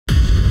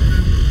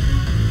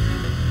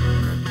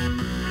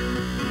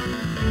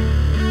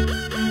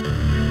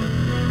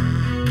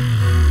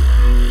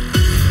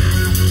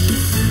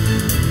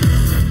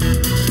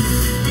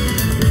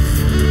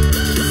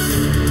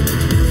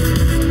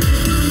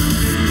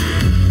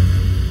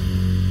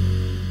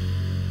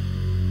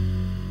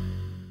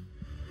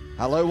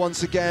Hello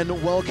once again,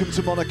 welcome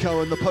to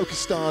Monaco and the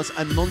PokerStars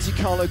and Monte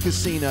Carlo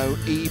Casino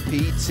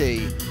EPT.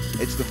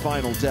 It's the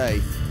final day,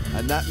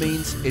 and that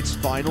means it's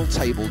final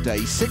table day.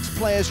 6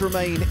 players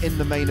remain in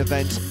the main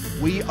event.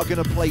 We are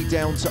going to play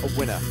down to a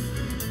winner.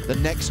 The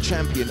next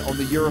champion on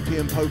the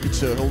European Poker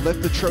Tour who'll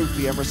lift the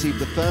trophy and receive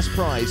the first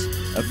prize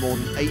of more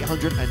than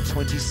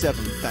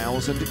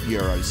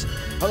 €827,000.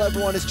 Hello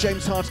everyone, it's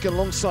James Hartigan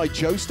alongside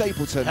Joe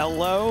Stapleton.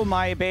 Hello,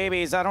 my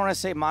babies. I don't want to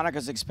say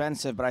Monaco's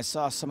expensive, but I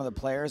saw some of the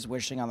players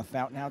wishing on the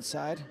fountain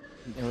outside.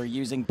 They were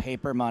using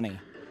paper money.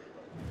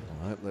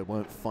 I hope they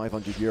weren't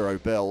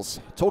 €500 bills.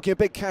 Talking of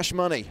big cash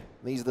money,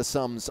 these are the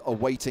sums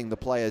awaiting the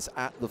players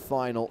at the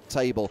final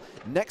table.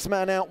 Next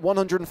man out,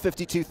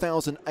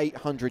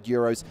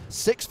 €152,800.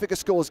 6-figure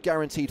scores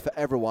guaranteed for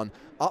everyone.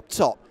 Up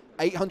top,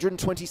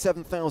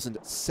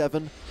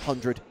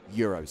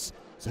 €827,700.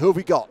 So who have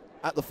we got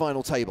at the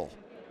final table?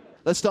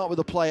 Let's start with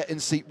the player in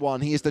seat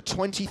 1. He is the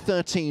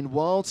 2013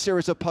 World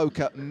Series of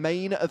Poker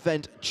main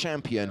event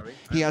champion.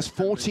 He has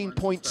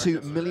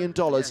 $14.2 million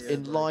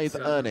in live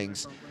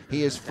earnings.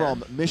 He is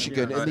from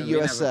Michigan in the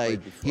USA.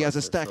 He has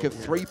a stack of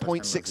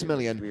 $3.6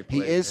 million.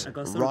 He is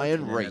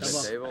Ryan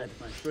Riess.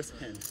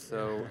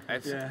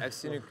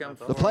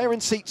 The player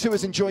in seat 2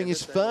 is enjoying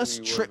his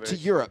first trip to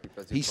Europe.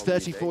 He's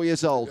 34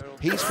 years old.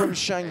 He's from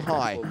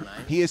Shanghai.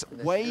 He is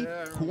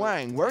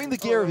Huang, wearing the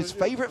gear of his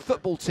favorite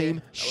football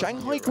team,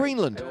 Shanghai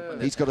Greenland.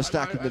 He's got a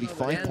stack of nearly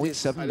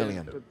 $5.7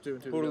 million.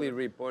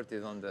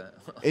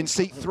 In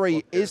seat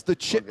 3 is the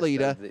chip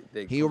leader.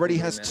 He already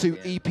has 2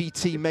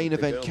 EPT main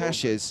event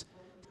cashes.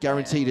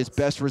 Guaranteed his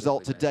best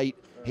result to date.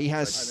 He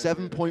has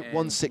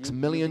 7.16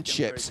 million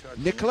chips.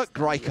 Nicola,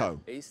 Grieco.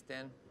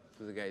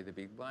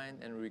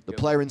 The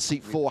player in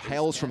seat 4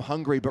 hails from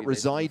Hungary but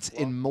resides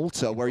in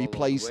Malta, where he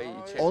plays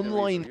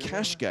online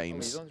cash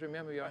games.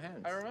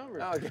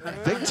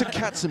 Viktor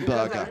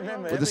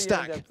Katzenberger with a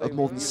stack of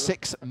more than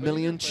 6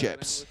 million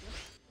chips.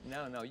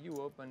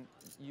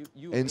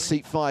 In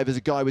seat 5 is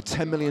a guy with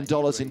 $10 million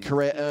in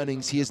career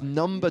earnings. He is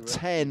number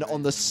 10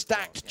 on the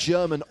stacked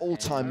German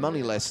all-time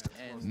money list.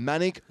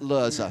 Manig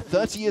Loeser,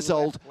 30 years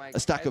old, a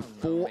stack of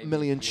 4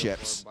 million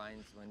chips.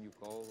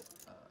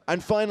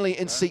 And finally,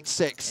 in seat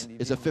 6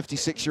 is a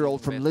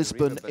 56-year-old from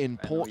Lisbon in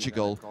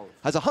Portugal.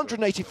 Has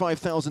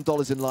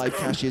 $185,000 in live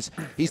cashes.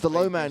 He's the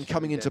low man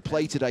coming into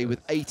play today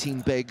with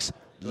 18 bigs,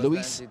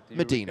 Luis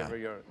Medina.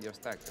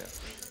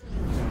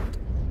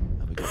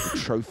 We've got the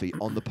trophy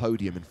on the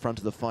podium in front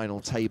of the final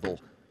table,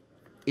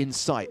 in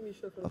sight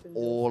of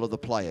all of the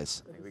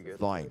players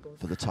vying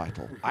for the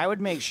title. I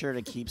would make sure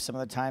to keep some of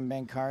the time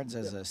bank cards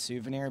as a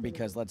souvenir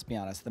because, let's be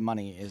honest, the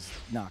money is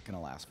not going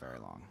to last very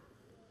long.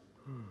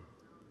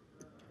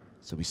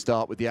 So we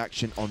start with the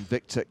action on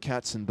Viktor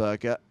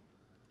Katzenberger.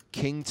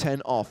 King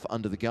 10 off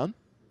under the gun.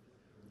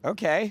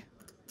 Okay.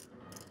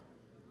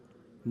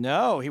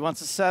 No, he wants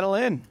to settle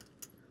in.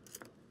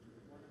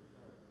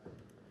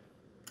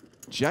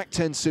 Jack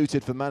 10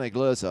 suited for Manig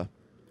Loeser.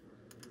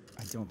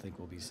 I don't think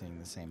we'll be seeing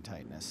the same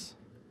tightness.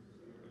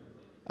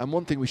 And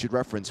one thing we should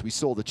reference, we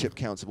saw the chip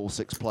counts of all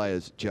 6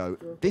 players, Joe.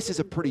 This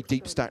is a pretty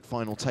deep stacked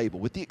final table,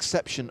 with the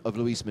exception of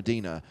Luis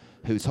Medina,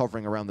 who's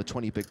hovering around the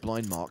 20 big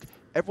blind mark.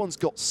 Everyone's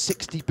got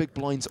 60 big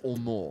blinds or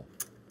more.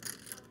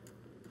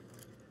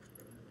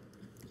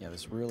 Yeah,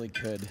 this really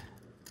could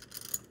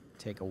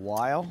take a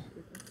while,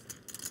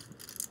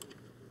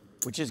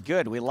 which is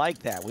good. We like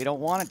that. We don't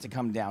want it to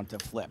come down to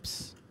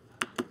flips.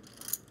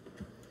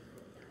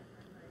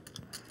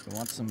 We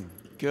want some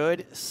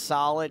good,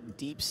 solid,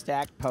 deep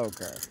stack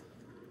poker.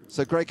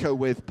 So Grieco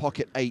with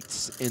pocket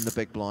 8s in the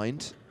big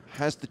blind,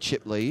 has the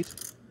chip lead.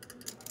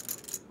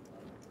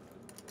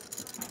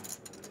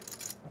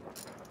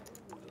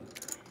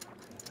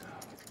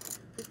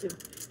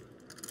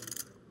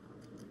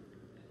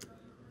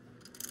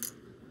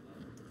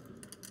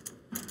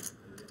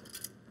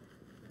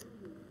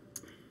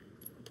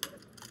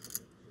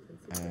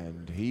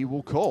 And he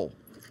will call.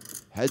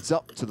 Heads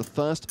up to the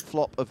first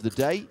flop of the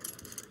day.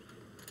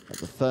 At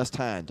the first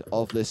hand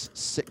of this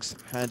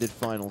 6-handed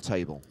final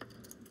table.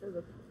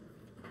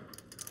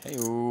 Hey,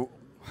 ooh.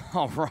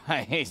 All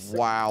right.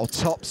 Wow,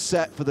 top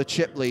set for the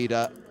chip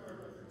leader.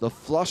 The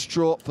flush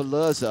draw for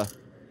Loeser.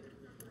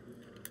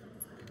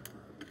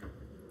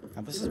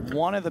 Now this is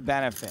one of the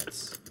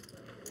benefits.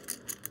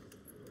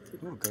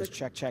 Ooh, goes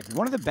check, check.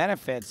 One of the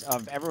benefits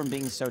of everyone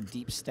being so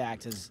deep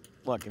stacked is,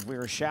 look, if we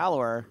were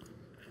shallower,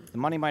 the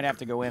money might have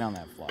to go in on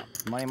that flop.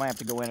 The money might have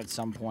to go in at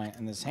some point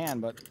in this hand,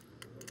 but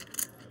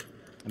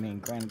I mean,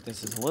 granted,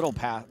 this is a little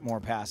more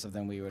passive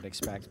than we would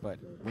expect, but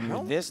when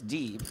you're this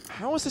deep...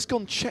 How has this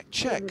gone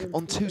check-check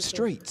on 2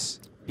 streets?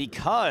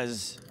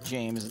 Because,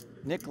 James,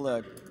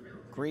 Nicola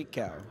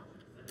Grieco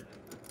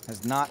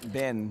has not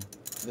been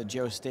to the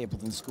Joe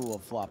Stapleton school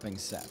of flopping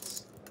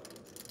sets.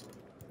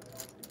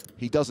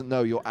 He doesn't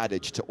know your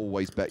adage to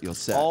always bet your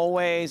set.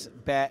 Always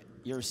bet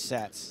your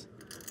sets.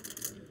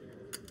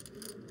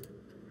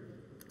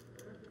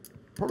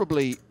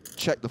 Probably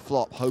check the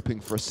flop, hoping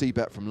for a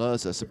c-bet from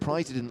Loeser.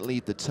 Surprised he didn't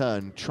lead the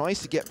turn.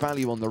 Tries to get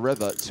value on the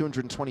river,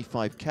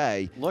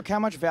 225K. Look how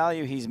much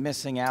value he's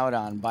missing out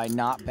on by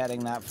not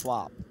betting that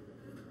flop.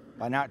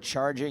 By not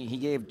charging. He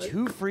gave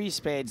 2 free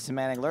spades to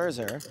Manig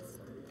Loeser,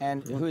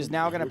 and who is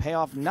now going to pay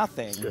off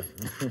nothing.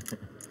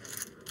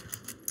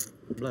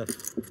 Bluff.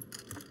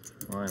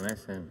 Oh,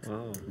 nice hand.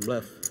 Wow,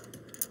 bluff.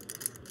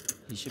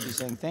 He should be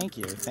saying thank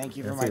you. Thank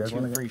you for my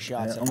 2 free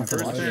shots at my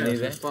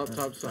flop.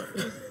 Top side.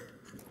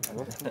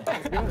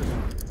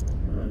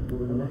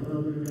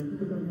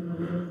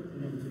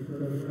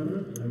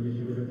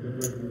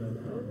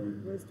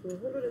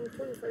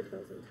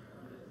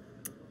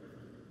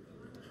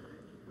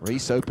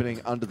 Riess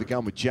opening under the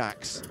gun with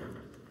jacks.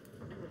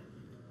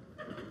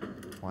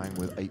 Huang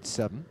with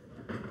 8-7.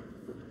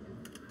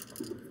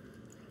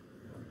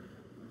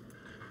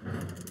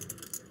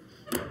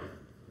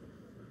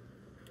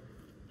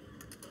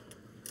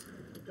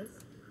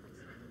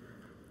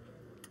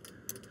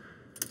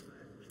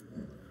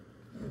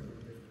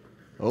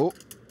 Oh,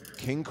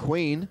 King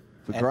Queen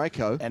for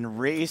Grieco. And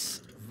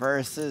Riess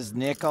versus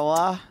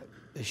Nicola.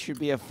 This should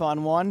be a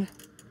fun one.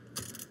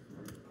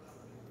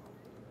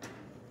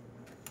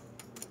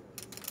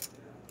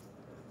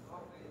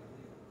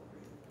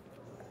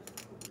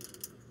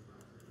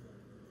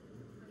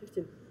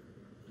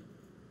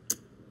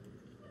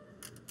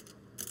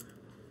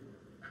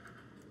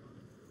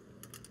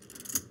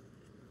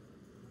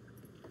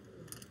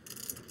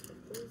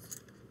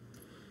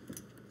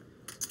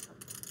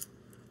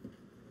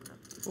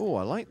 Oh,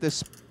 I like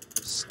this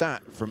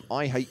stat from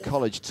I Hate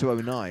College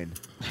 209.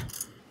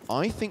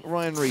 I think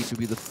Ryan Riess will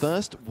be the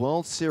first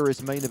World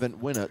Series main event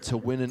winner to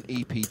win an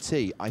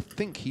EPT. I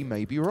think he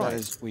may be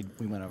right. We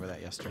went over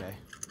that yesterday.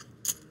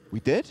 We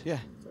did? Yeah.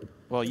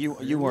 Well,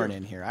 you weren't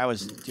in here. I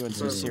was doing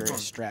some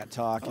serious strat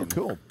talk and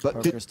cool. But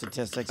poker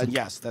statistics. And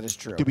yes, that is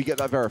true. Did we get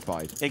that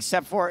verified?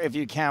 Except for if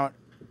you count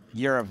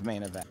Europe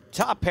main event.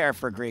 Top pair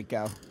for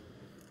Grieco.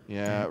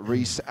 Yeah,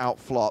 Riess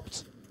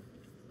outflopped.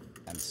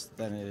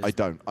 Then it is I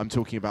don't. I'm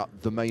talking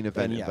about the main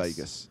event in yes.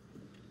 Vegas.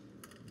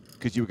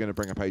 Because you were going to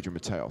bring up Adrian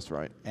Mateos,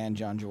 right? And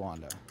John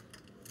Juanda.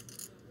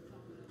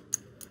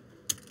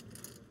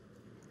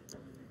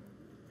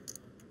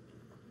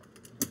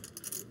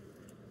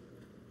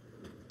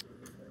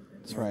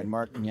 That's right.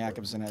 Martin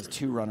Jakobsen has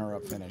 2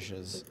 runner-up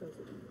finishes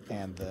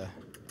and the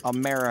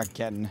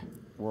American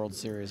World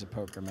Series of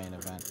Poker main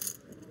event.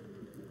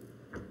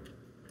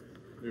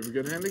 You have a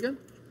good hand again?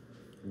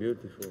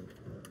 Beautiful.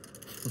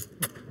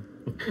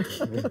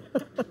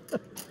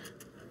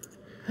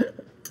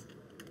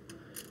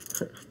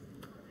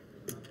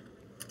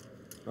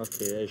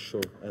 Okay, I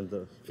show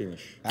and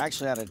finish. I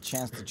actually had a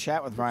chance to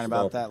chat with Ryan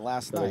about that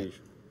last night.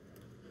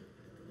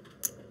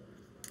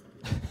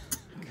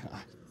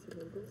 God.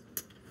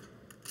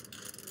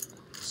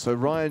 So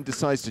Ryan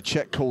decides to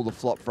check call the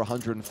flop for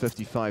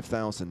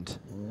 155,000.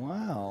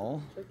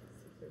 Wow.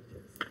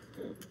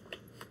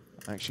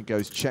 Action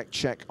goes check,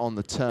 check on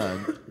the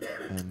turn,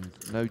 and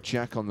no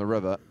jack on the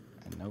river.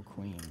 And no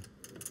queen.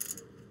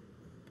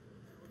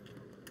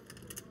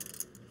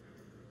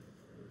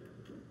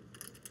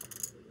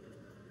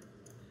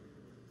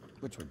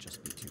 Which would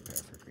just be 2 pair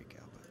for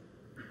Grieco.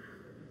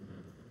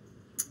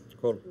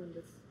 Call.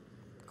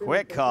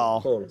 Quick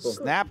call. Call.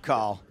 Snap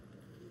call.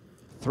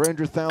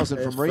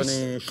 300,000 from Riess.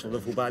 Finish, the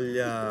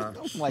Fubaglia.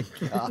 Oh my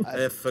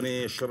God.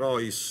 Finish,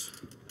 Royce.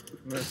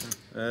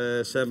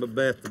 Sam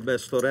bet,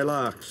 best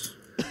relax.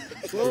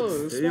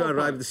 Slow, You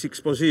arrived the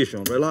 6th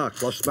position.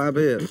 Relax, lost my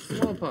bet.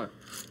 Small pot.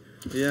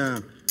 Yeah.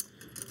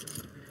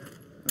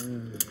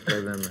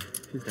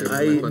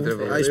 I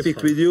I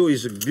speak with you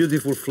is a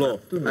beautiful flop.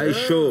 I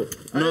show.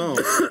 No,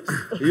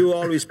 you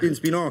always spin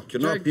Pinocchio,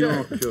 not Jack,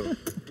 Pinocchio.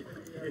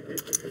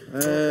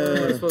 What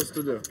am I supposed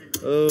to do?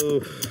 Oh,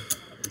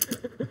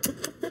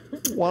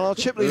 While our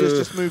chip leader's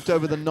just moved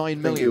over the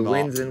 9 million mark,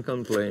 Wins and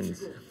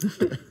complains.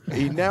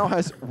 he now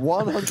has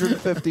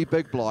 150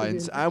 big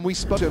blinds, and we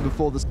spoke to him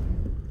before this.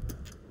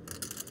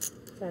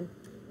 10.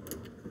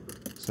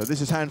 So this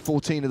is hand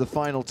 14 of the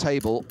final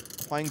table.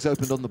 Huang's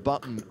opened on the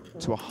button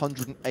to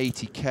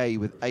 180K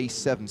with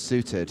ace-7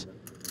 suited.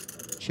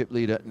 Chip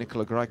leader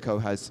Nicola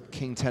Grieco has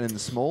king 10 in the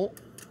small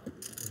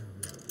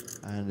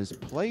and has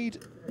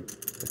played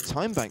a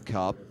time bank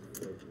card.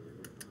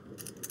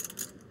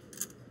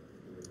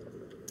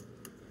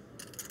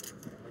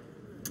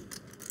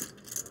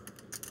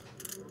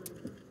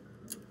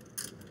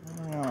 I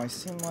don't know. I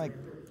seem like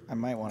I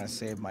might want to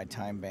save my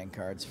time bank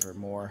cards for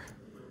more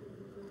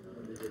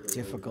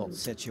difficult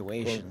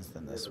situations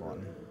than this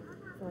one.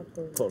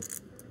 call.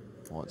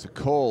 Oh, it's a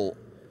call.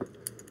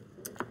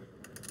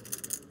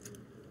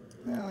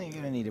 Well, you're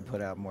going to need to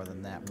put out more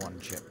than that one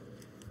chip.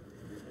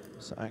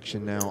 So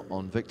action now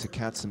on Viktor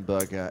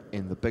Katzenberger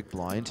in the big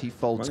blind. He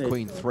folds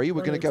queen 3.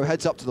 We're going to go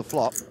heads up to the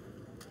flop.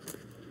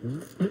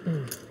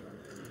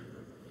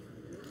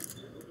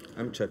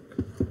 I'm check.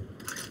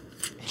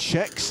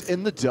 Checks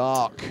in the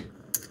dark.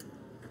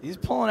 He's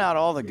pulling out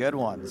all the good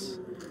ones.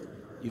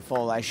 You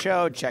fold, I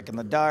showed, check in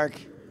the dark.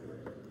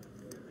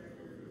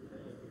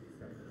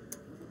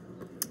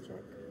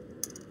 Check.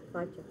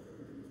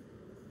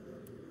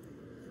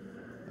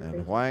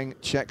 And Huang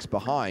checks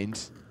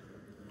behind.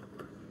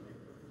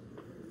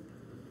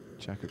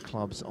 Jack of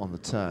clubs on the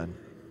turn.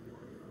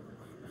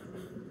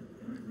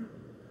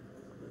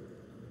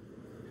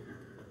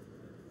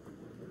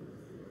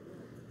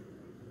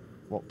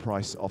 What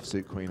price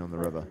offsuit queen on the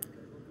river?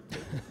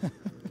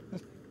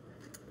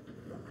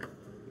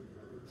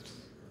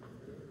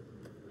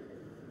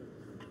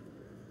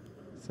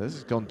 So this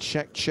has gone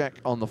check, check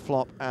on the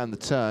flop and the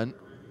turn.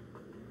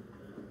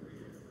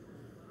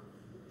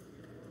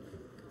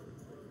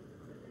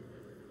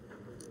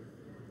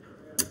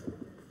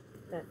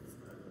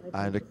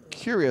 And a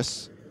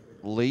curious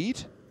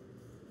lead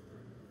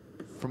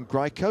from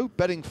Grieco,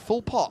 betting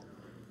full pot.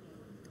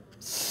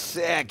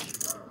 Sick.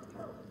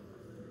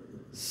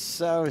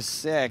 So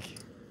sick.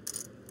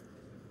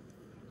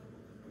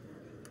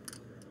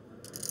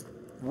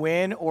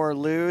 Win or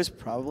lose?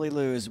 Probably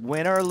lose.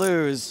 Win or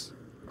lose?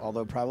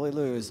 Although probably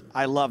lose.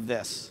 I love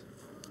this.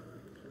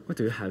 What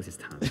do you have this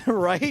time?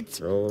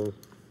 Right? Oh. Do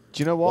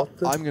you know what?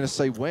 I'm going to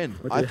say win.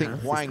 I think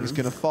Huang's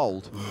going to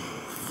fold.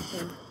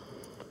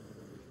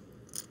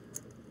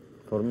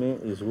 For me,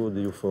 it's good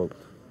you fold.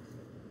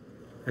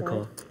 I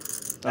call.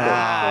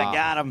 Ah,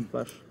 got him.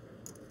 Flash.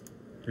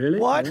 Really?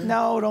 What? Yeah.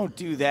 No, don't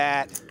do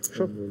that.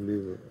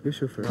 Unbelievable. You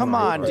should first. Come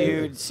on,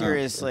 dude.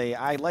 Seriously.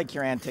 I like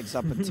your antics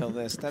up until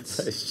this.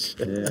 That's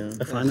Yeah,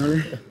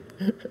 Finally.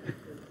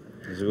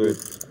 it's good.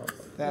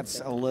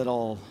 that's a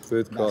little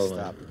Good call, messed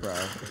man. up, bro.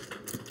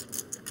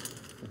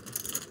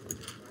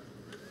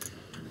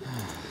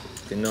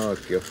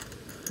 Pinocchio.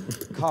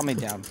 Calm me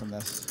down from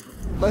this.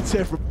 Let's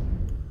hear from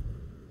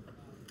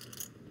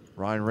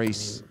Ryan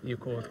Riess. You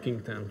called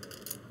King 10.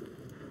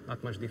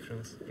 Not much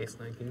difference. Ace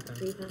 9, King 10.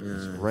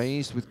 He's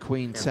raised with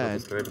Queen 10.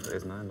 Ace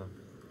 9 though.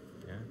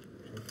 Yeah.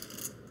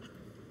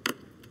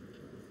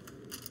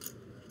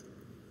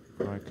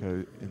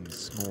 Grieco in the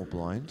small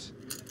blind.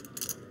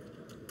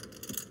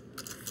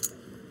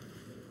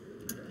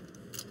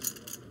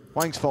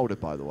 Huang's folded,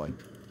 by the way.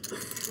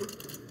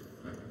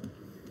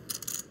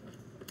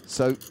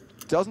 So,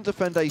 doesn't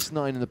defend ace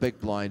 9 in the big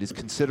blind, is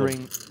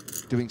considering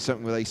doing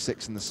something with ace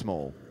 6 in the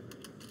small.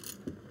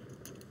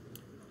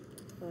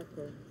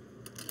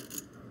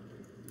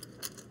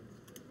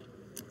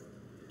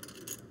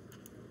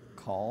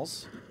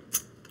 Calls.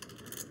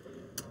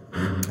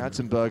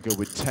 Katzenberger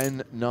with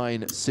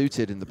 10-9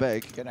 suited in the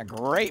big. Getting a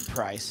great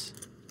price.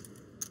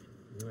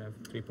 You have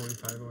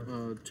 3.5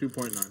 or?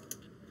 2.9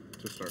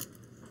 to start.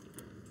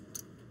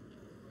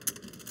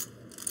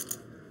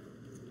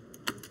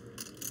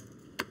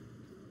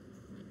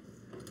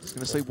 Just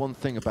going to say one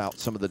thing about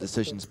some of the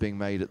decisions being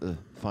made at the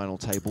final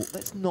table.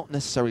 Let's not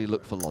necessarily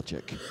look for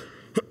logic.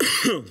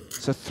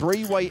 It's a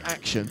three-way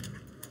action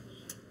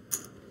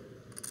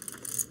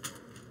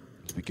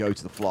as we go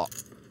to the flop.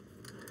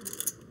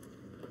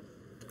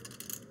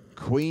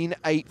 Queen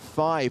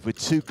 8-5 with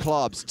 2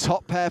 clubs.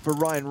 Top pair for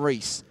Ryan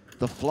Riess.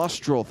 The flush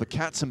draw for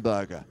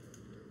Katzenberger.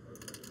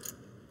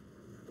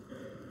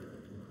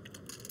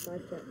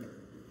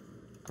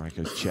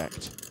 Grieco's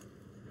checked.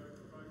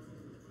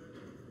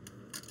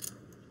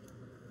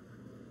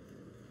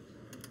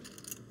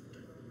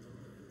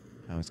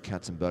 How is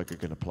Katzenberger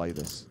going to play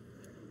this?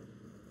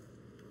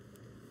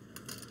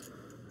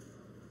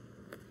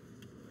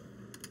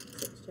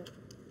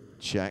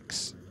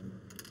 Checks.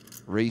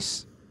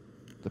 Riess,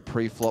 the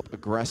pre-flop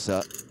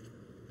aggressor.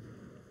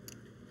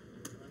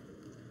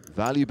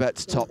 Value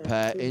bets top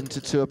pair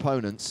into 2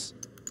 opponents.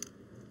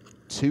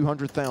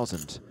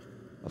 200,000.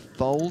 A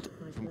fold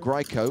from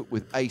Grieco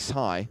with ace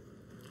high.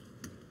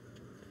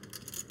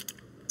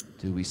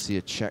 Do we see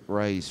a check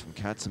raise from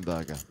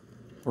Katzenberger?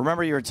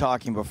 Remember you were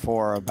talking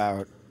before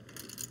about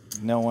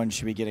no one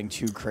should be getting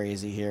too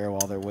crazy here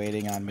while they're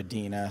waiting on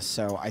Medina,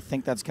 so I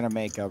think that's going to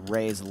make a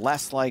raise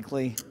less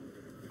likely.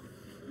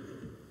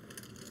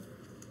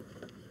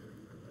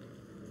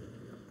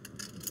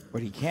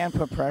 But he can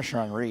put pressure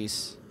on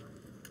Riess.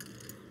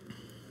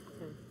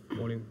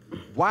 Morning.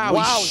 Wow,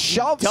 Wow, he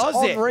shoves he does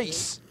on it.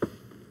 Riess.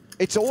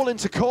 It's all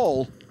into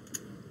call.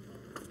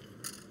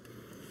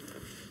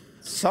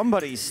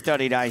 Somebody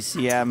studied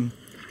ICM.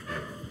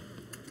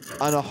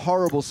 And a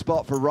horrible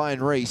spot for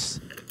Ryan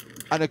Riess.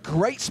 And a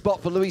great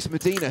spot for Luis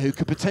Medina, who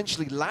could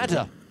potentially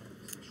ladder.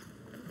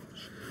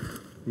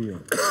 Yeah.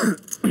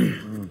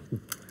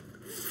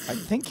 I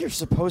think you're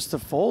supposed to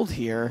fold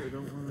here They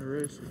don't want to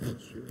race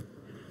against you.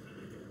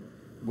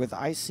 with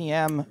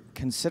ICM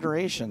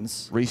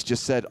considerations. Riess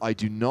just said, I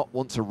do not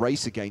want to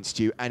race against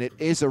you, and it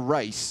is a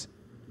race.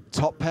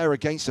 Top pair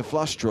against a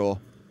flush draw.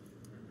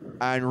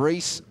 And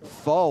Riess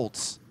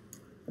folds.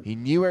 He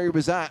knew where he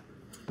was at,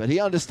 but he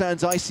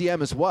understands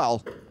ICM as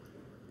well.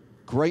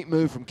 Great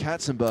move from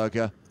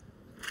Katzenberger.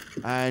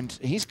 And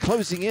he's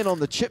closing in on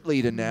the chip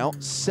leader now.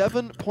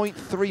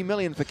 7.3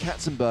 million for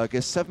Katzenberger,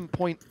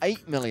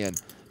 7.8 million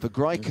for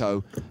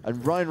Grieco.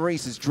 And Ryan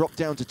Riess has dropped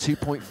down to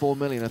 2.4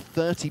 million, a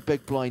 30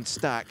 big blind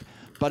stack.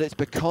 But it's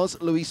because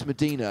Luis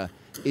Medina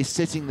is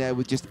sitting there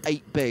with just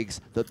 8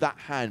 bigs that that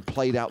hand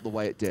played out the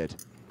way it did.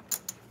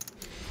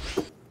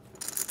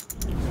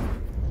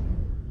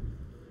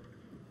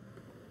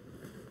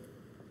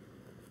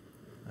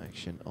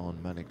 action on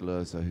Manig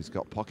Loeser, who's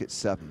got pocket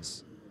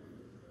sevens.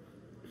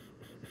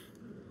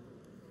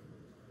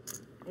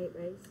 8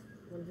 raise,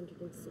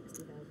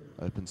 160,000.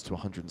 Opens to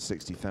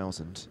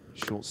 160,000.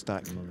 Short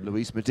stack.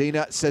 Luis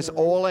Medina says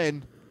all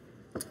in.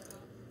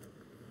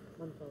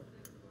 One fold.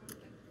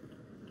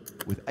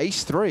 With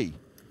ace-3. 3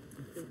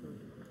 fold.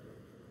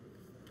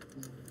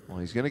 Well,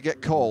 he's going to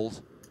get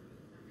called.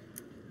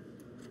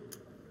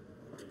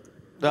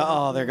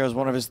 Oh, there goes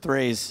one of his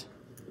threes.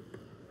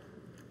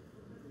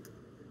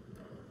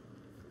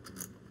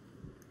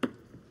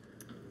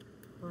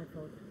 Five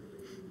fold.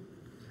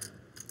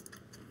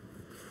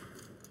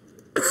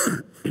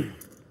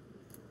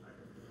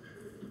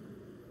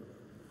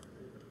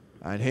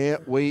 And here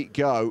we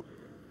go.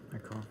 I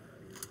call.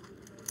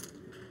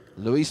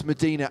 Luis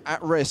Medina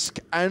at risk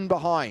and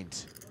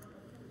behind.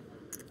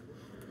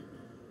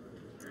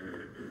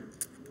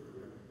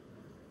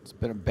 It's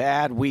been a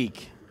bad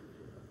week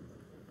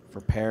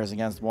for pairs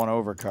against one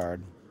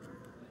overcard.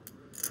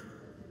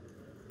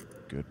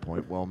 Good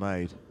point, well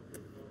made.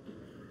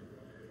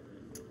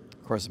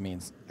 Of course, it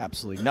means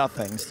absolutely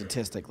nothing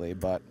statistically,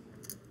 but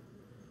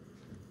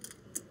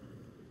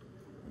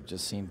we've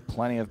just seen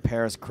plenty of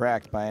pairs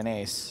cracked by an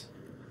ace.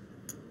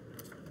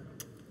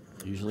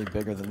 Usually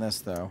bigger than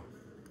this, though.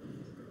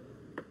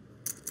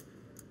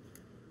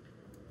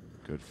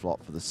 Good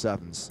flop for the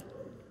sevens.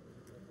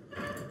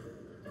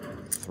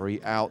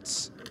 3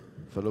 outs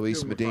for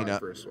Luis Medina.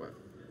 For a sweat.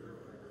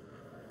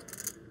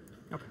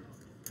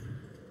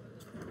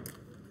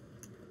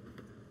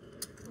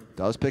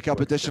 Does pick up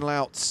additional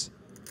outs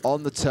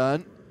on the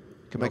turn.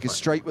 Can make it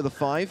straight with a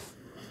 5.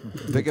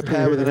 Bigger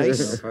pair with an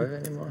ace. 5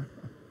 anymore?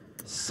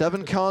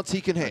 7 cards he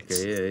can hit.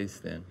 Okay, yeah, ace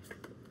then.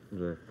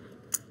 The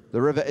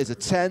river is a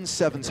 10,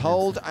 sevens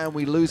hold, and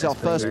we lose our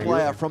first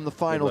player from the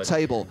final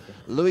table.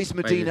 Luis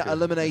Medina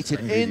eliminated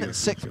in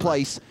 6th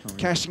place,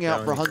 cashing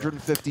out for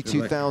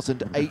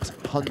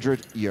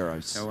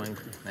 €152,800. Huang,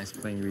 nice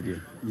playing with you.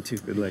 You too.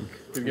 Good luck.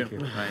 Good game.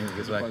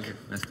 Good luck.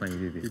 Nice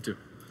playing with you. You too.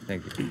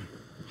 Thank you.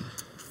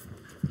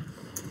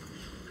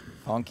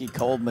 Funky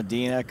Cold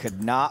Medina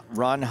could not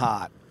run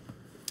hot.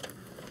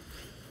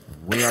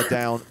 We are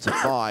down to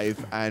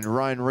 5, and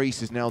Ryan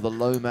Riess is now the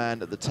low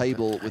man at the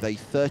table with a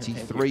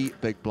 33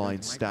 big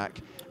blind stack.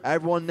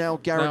 Everyone now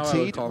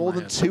guaranteed more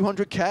than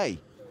 200K.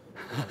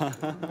 At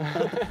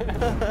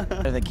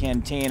the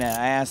cantina,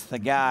 I asked the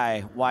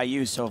guy, why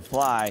you so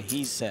fly?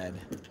 He said,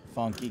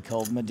 Funky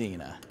Cold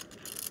Medina.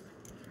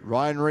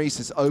 Ryan Riess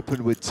has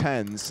opened with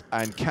 10s,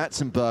 and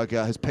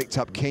Katzenberger has picked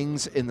up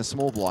kings in the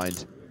small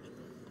blind.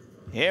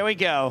 Here we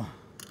go.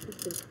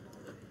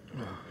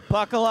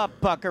 Buckle up,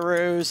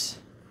 buckaroos.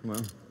 Ma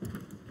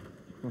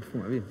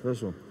fuma, via,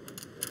 adesso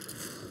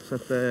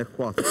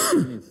 7-4.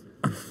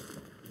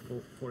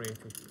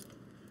 480.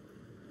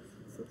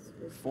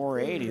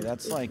 480,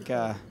 that's like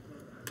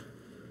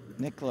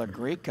Nicola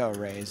Grieco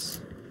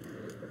raise.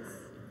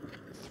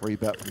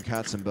 3-bet from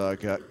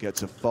Katzenberger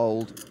gets a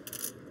fold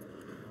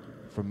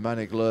from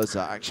Manig Loeser.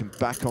 Action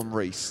back on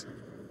Riess.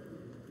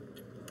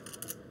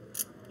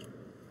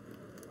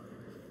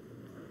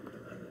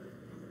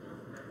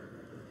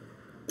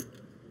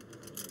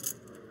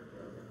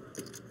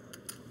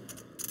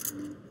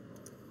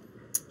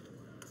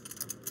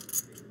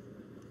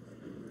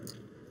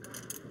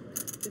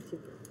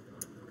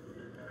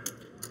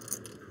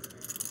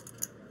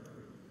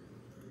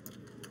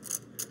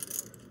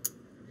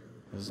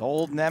 His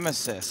old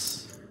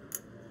nemesis,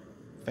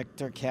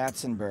 Viktor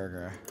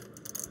Katzenberger.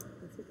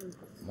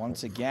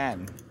 Once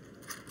again,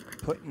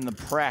 putting the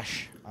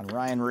pressure on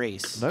Ryan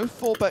Riess. No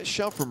 4-bet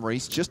shove from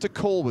Riess, just a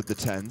call with the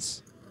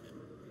 10s.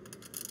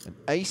 An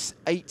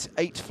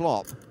ace-8-8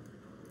 flop.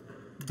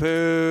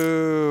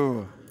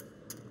 Boo!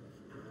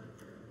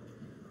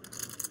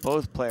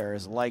 Both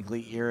players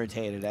likely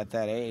irritated at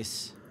that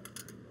ace.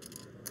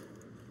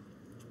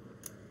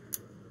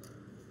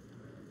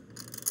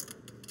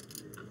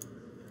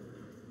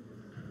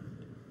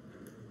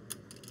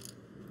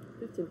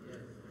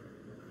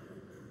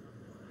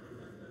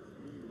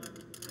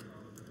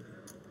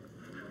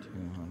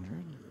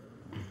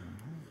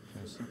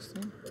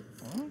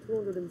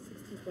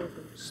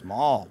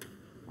 Small,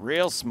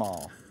 real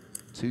small.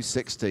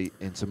 260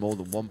 into more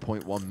than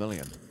 1.1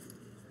 million.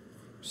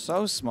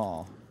 So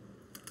small.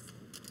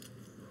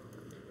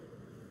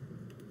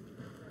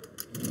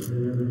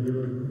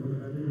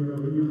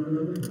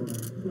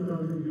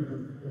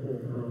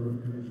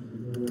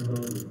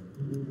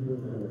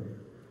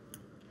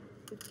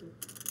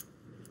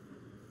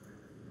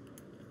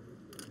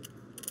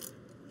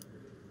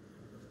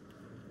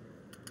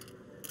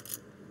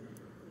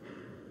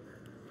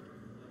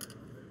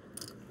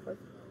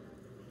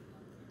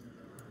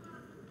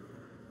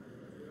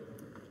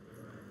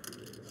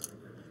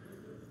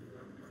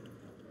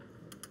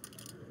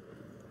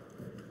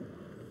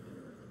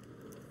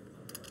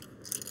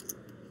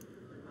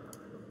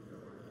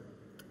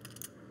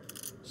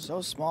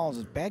 So small,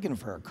 just begging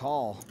for a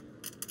call.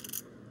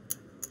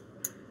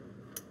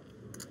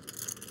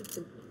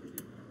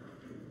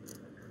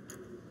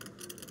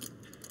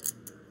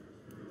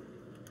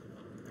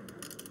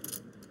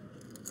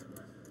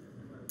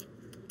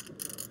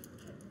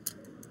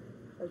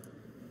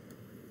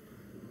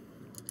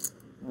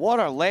 What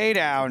a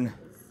laydown.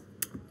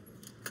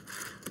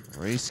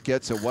 Riess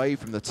gets away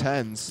from the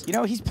 10s. You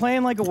know, he's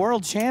playing like a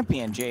world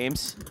champion,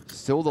 James.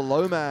 Still the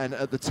low man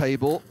at the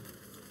table,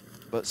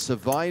 but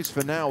survives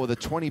for now with a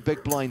 20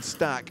 big blind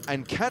stack.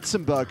 And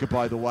Katzenberger,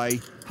 by the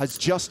way, has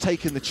just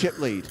taken the chip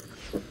lead.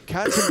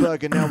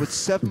 Katzenberger now with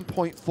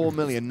 7.4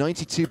 million,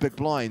 92 big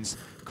blinds.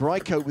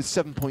 Grieco with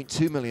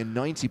 7.2 million,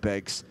 90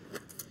 bigs.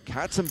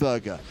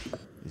 Katzenberger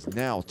is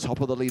now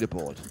top of the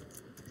leaderboard.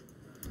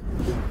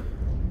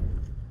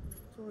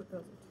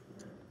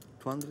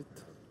 200.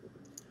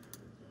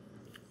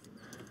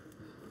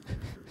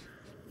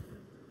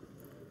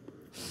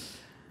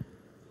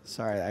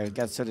 Sorry, I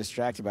got so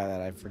distracted by that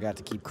I forgot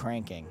to keep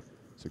cranking.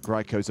 So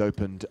Grieco's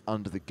opened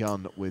under the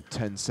gun with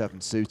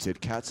 10-7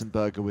 suited.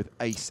 Katzenberger with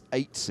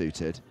ace-8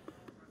 suited.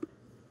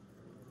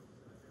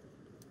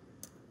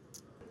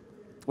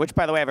 Which,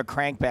 by the way, I have a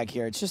crank back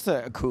here. It's just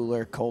a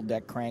cooler cold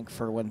deck crank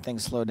for when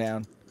things slow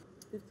down.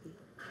 50.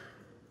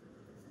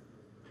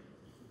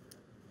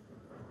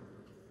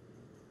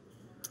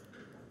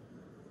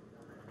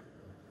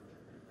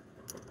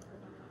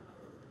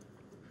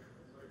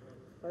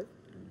 Five.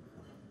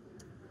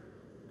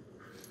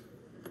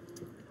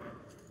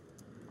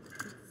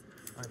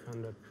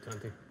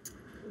 520.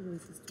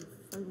 Raises to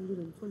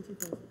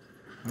 520,000.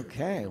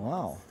 Okay,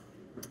 wow.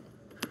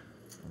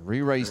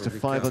 Re-raised to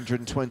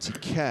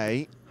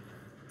 520K.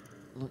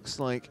 Looks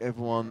like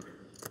everyone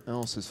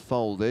else has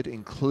folded,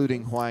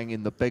 including Huang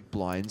in the big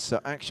blinds.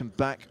 So action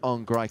back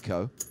on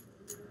Grieco.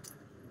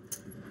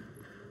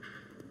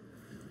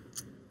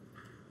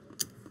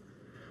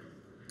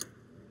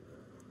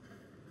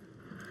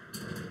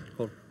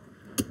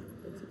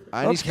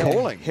 And he's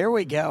calling. Here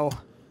we go.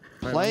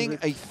 Playing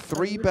a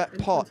 3-bet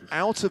pot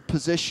out of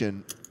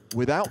position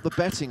without the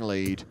betting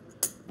lead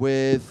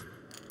with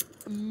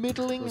a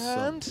middling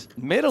hand.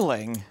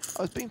 Middling?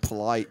 I was being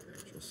polite.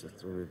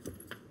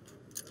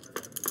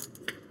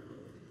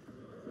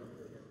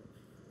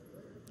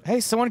 Hey,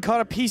 someone caught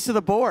a piece of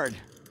the board.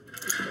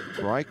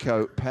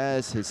 Grieco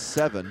pairs his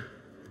 7.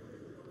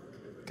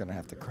 Gonna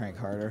have to crank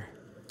harder.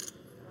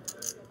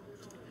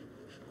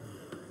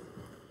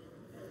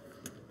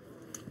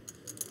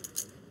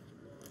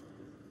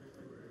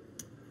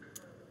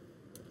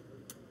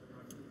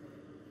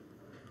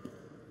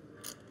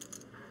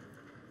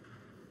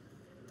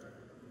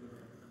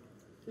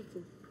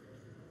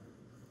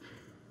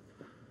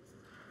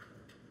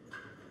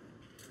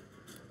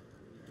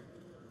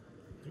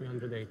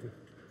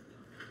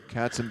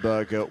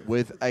 Katzenberger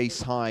with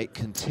ace high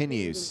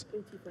continues.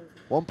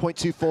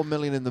 1.24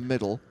 million in the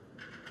middle.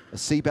 A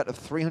C-bet of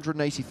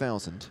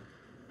 380,000.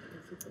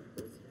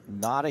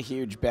 Not a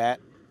huge bet.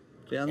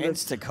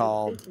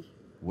 Insta-call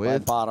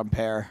with bottom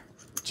pair.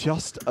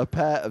 Just a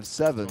pair of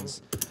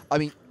 7s. I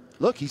mean,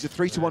 look, he's a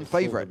 3-to-1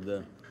 favorite.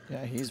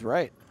 Yeah, he's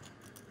right.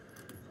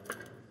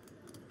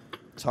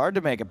 It's hard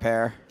to make a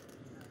pair.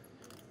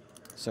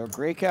 So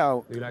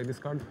Grieco. Do you like this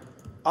card?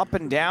 Up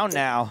and down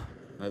now.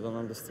 I don't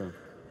understand.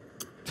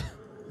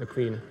 The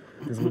queen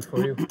is good for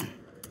you.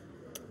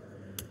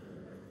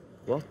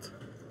 What?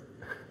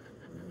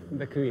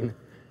 The queen,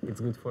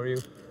 it's good for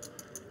you.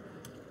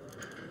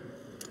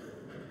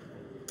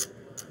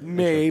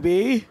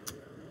 Maybe.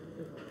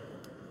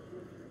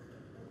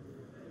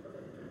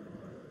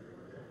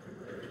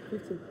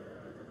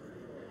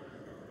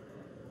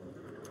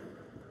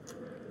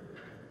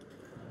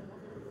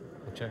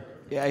 Check.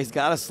 Yeah, he's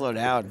got to slow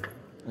down.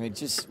 I mean,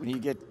 just when you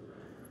get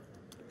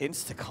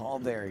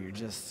insta-called there, you're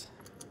just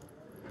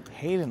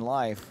hating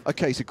life.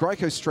 Okay, so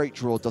Grieco's straight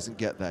draw doesn't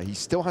get there. He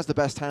still has the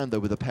best hand, though,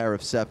 with a pair of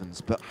 7s,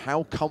 but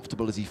how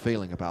comfortable is he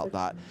feeling about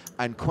that?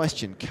 And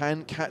question,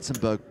 can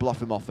Katzenberg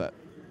bluff him off it?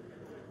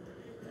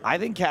 I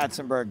think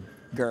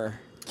Katzenberger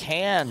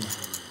can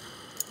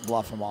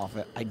bluff him off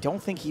it. I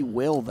don't think he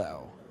will,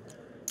 though.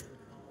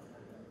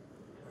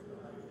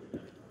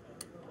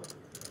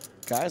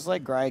 Guys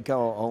like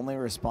Grieco only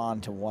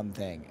respond to one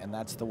thing, and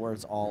that's the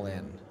words all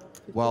in.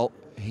 Well,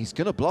 he's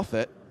going to bluff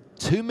it.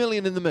 2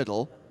 million in the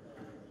middle.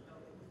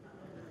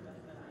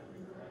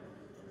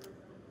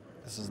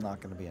 This is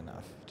not going to be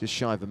enough. Just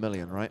shy of $1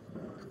 million, right?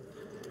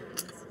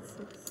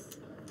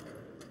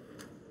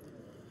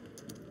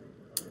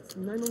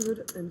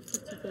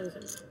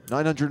 950,000.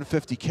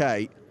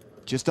 950K,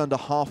 just under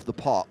half the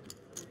pot.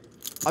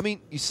 I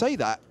mean, you say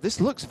that,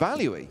 this looks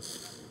value-y.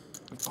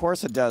 Of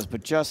course it does,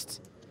 but just,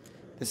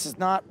 this is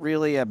not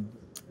really an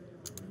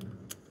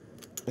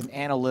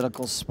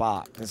analytical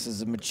spot. This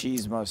is a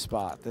machismo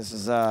spot. This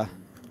is a,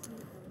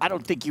 I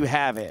don't think you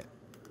have it.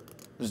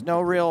 There's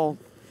no real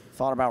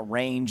thought about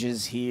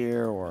ranges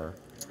here or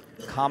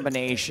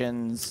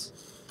combinations.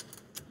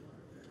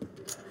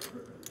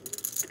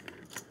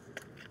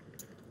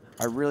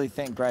 I really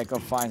think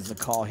Grieco finds the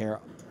call here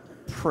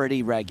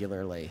pretty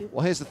regularly.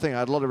 Well, here's the thing. I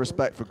had a lot of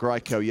respect for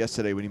Grieco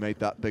yesterday when he made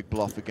that big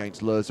bluff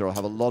against Loeser. I'll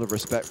have a lot of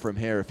respect for him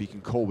here if he can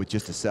call with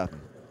just a 7.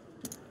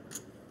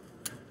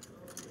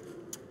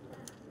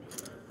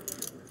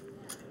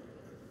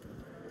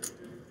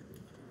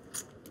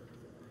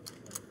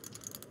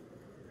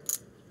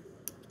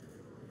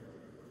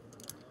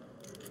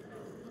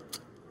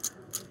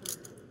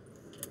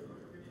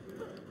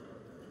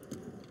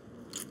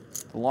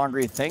 The longer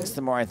he thinks,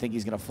 the more I think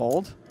he's going to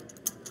fold.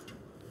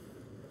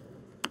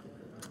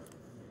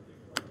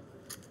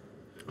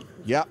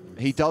 Yep,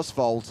 he does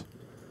fold.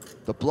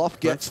 The bluff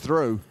gets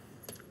through.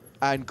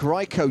 And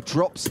Grieco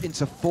drops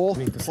into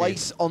 4th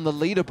place on the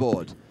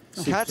leaderboard.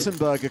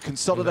 Katzenberger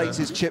consolidates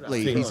his chip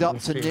lead. He's up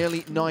to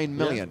nearly 9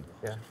 million.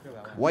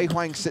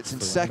 Huang sits in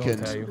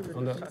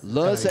 2nd,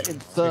 Loeser in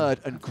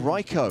 3rd, and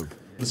Grieco,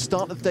 the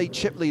start of day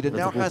chip leader,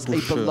 now has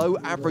a below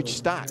average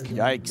stack.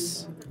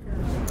 Yikes.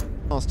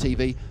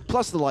 TV,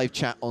 plus the live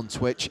chat on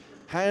Twitch.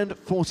 Hand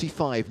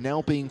 45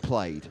 now being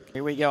played.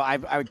 Here we go.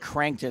 I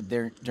cranked it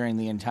there during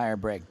the entire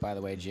break, by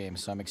the way,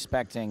 James. So I'm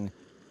expecting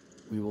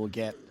we will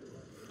get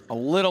a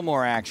little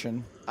more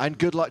action. And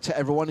good luck to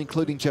everyone,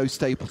 including Joe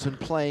Stapleton,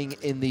 playing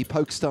in the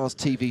PokerStars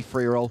TV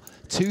free roll.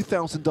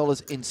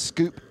 $2,000 in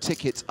scoop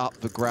tickets up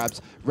for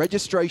grabs.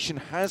 Registration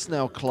has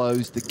now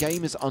closed. The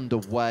game is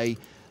underway.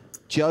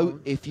 Joe,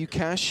 if you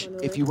cash,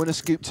 if you win a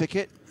scoop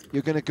ticket,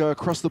 you're going to go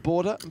across the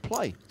border and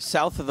play.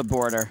 South of the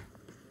border.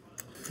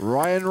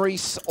 Ryan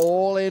Riess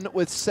all in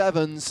with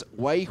 7s.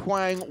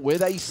 Huang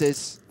with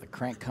aces. The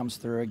crank comes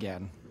through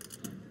again.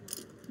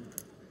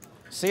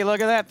 See,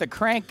 look at that, the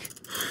crank.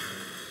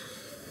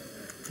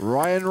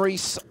 Ryan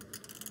Riess.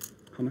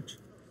 How much?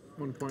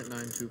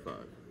 1.925.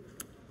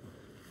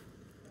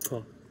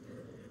 Call.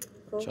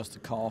 Just a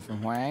call from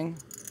Huang.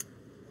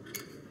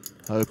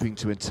 Hoping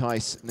to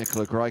entice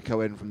Nicola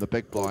Grieco in from the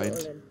big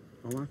blind.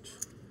 How much?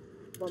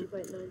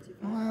 1.95.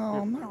 Well,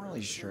 I'm not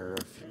really sure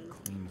if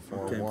Queen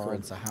 4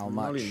 warrants a how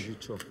much.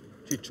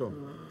 Chicho.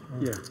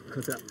 Yeah,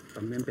 because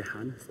I'm in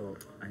behind, so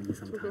I need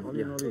some time.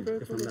 Yeah,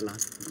 from the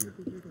last.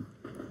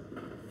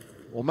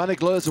 Well, Manig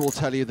Loeser will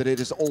tell you that it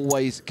is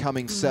always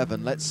coming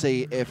 7. Let's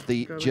see if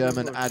the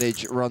German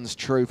adage runs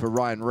true for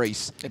Ryan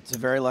Riess. It's a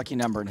very lucky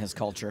number in his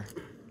culture.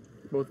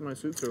 Both of my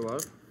suits are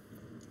live.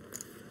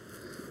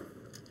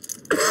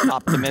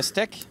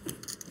 Optimistic.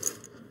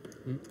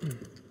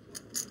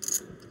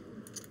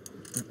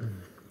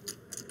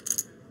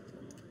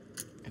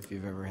 If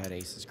you've ever had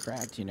aces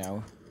cracked, you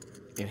know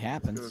it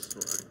happens.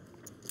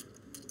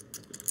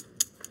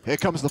 Here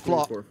comes the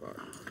flop. 3, 4,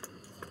 5.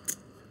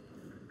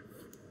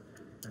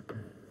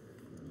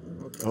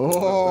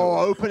 Oh,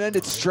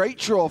 open-ended straight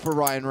draw for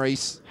Ryan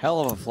Riess. Hell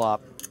of a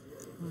flop.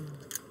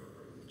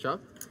 Chop.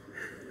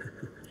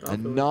 A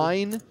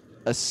 9,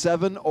 a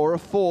 7, or a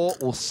 4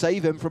 will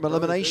save him from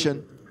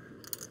elimination.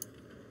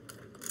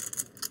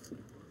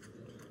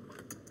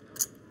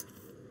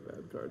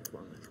 Bad card for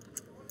me.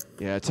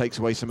 Yeah, it takes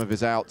away some of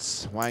his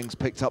outs. Huang's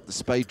picked up the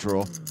spade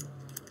draw.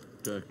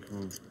 Jack.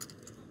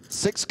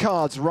 6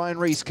 cards Ryan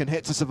Riess can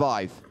hit to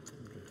survive.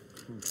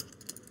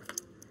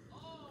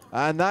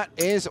 And that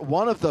is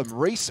one of them.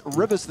 Riess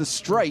rivers the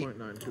straight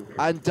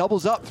and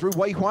doubles up through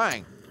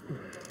Huang.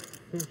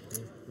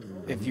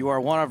 If you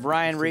are one of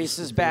Ryan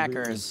Riess's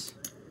backers,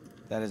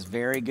 that is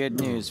very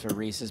good news for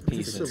Riess's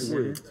pieces.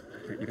 You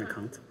can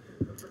count.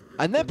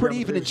 And they're pretty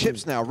even in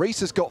chips now. Riess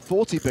has got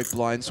 40 big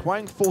blinds,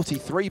 Huang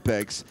 43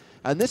 bigs.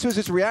 And this was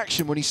his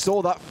reaction when he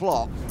saw that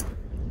flop.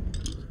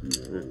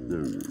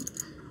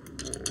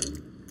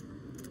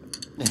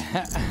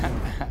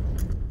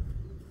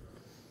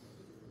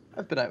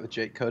 I've been out with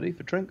Jake Cody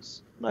for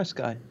drinks. Nice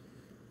guy.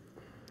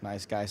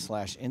 Nice guy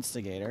slash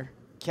instigator.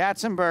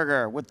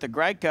 Katzenberger with the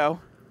Grieco.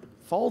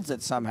 Folds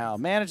it somehow.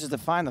 Manages to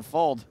find the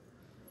fold.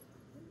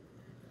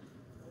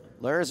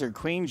 Loeser,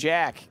 Queen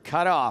Jack.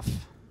 Cut off.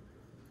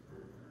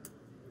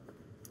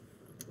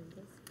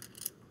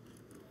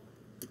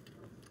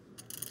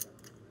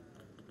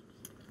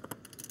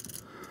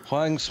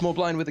 Huang small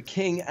blind with the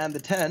king and the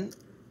 10.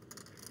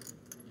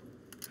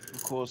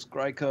 Of course,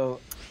 Grieco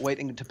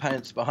waiting to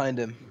pounce behind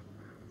him.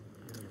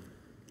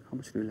 How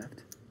much do you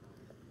left?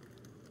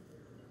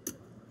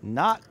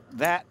 Not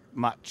that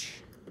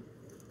much.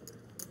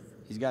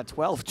 He's got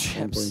 12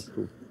 chips.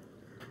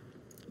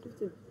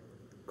 1.2.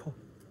 Call.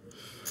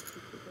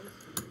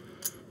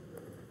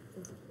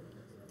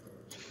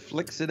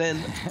 Flicks it in.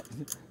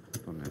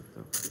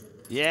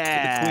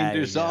 Yeah. The queen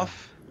deuce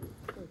off.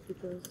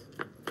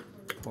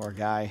 Poor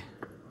guy.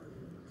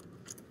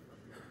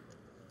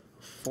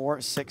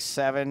 4, 6,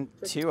 7,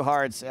 2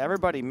 hearts.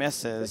 Everybody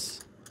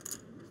misses.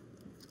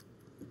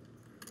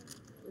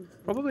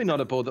 Probably not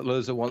a board that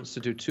Loeser wants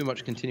to do too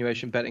much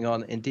continuation betting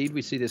on. Indeed,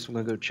 we see this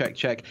one go check,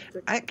 check.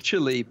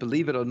 Actually,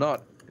 believe it or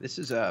not, this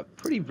is a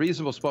pretty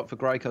reasonable spot for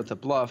Grieco to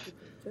bluff.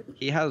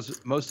 He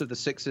has most of the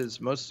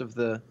 6s, most of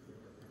the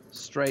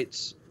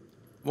straights,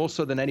 more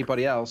so than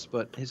anybody else,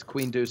 but his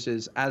queen deuce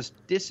is as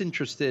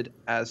disinterested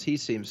as he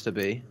seems to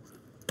be.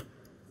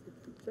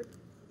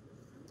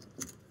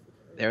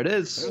 There it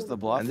is. There's the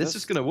bluff. And this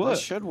is going to work. This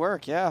should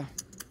work, yeah.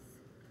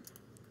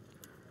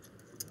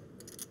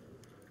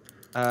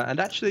 And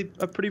actually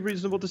a pretty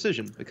reasonable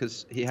decision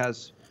because he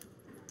has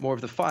more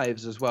of the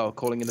 5s as well,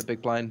 calling in the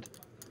big blind.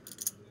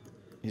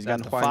 He's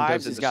got the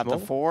 5s, he's got the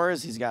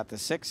 4s, he's got the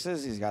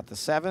 6s, he's got the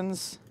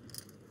 7s.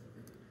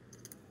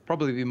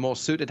 Probably be more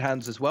suited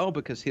hands as well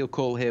because he'll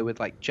call here with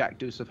like Jack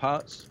deuce of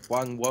hearts.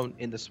 Huang won't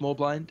in the small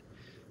blind.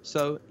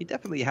 So he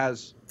definitely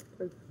has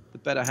the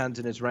better hands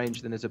in his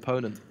range than his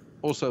opponent.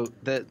 Also,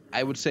 that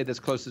I would say there's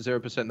close to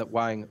 0% that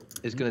Huang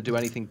is going to do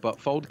anything but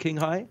fold king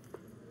high,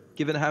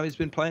 given how he's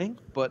been playing.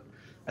 But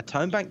a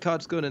time bank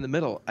card's going in the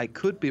middle. I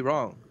could be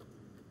wrong.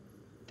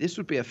 This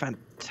would be a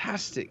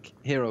fantastic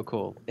hero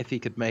call if he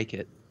could make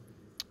it.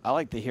 I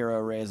like the hero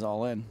raise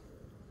all in.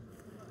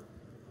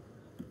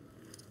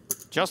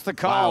 Just the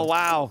call.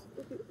 Wow.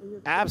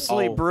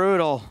 Absolutely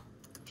brutal.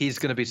 He's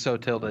going to be so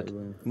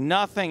tilted.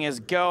 Nothing is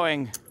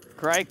going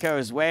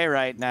Grieco's way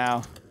right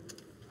now.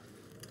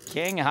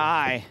 King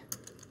high.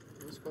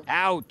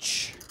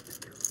 Ouch.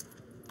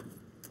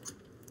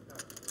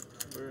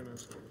 Very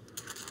nice.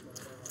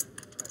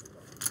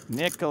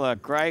 Nicola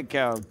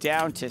Grieco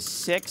down to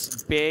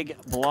 6 big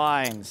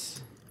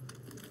blinds.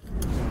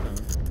 I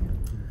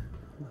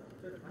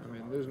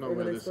mean, there's no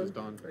way this is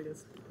done.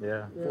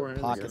 Yeah.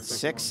 Pocket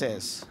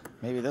sixes.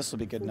 Maybe this will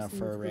be good enough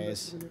for a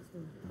raise.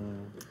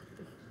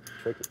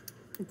 Tricky.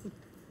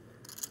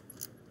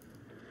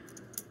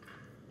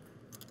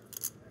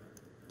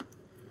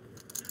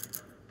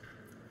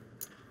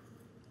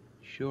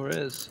 Sure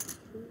is.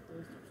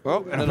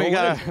 Oh, and we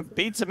gotta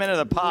beats him into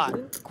the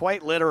pot,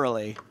 quite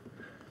literally.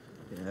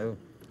 No.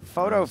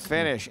 Photo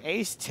finish,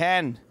 ace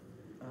 10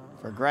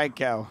 for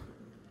Grieco.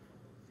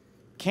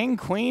 King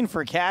queen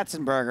for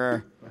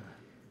Katzenberger.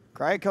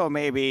 Grieco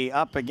may be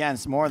up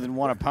against more than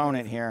one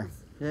opponent here.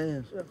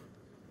 Yeah.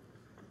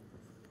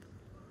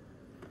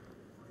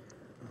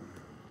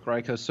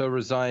 Grieco so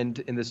resigned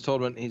in this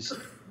tournament. He's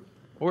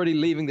already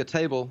leaving the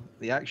table.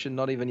 The action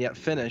not even yet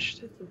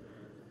finished.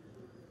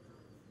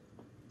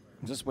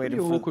 I'm just waiting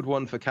Pretty for awkward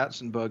one for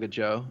Katzenberger,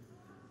 Joe.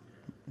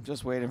 I'm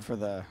just waiting for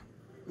the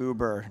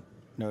Uber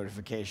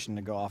notification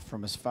to go off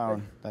from his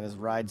phone that his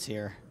ride's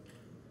here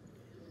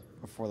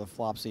before the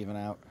flop's even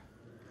out.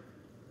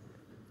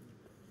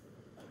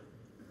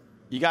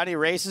 You got any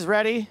races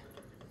ready?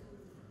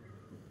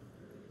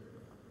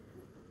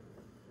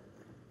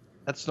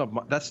 That's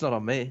not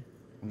on me.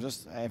 I'm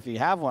just, if you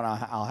have one,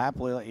 I'll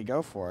happily let you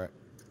go for it.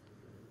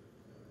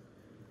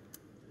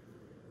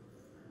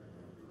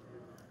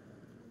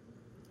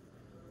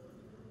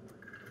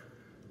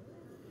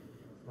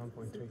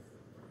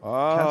 Oh,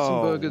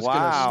 Katzenberger's wow.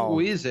 gonna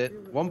squeeze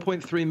it.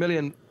 1.3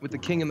 million with the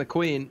king and the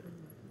queen.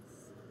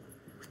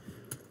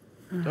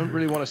 Don't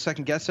really want to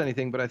second guess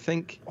anything, but I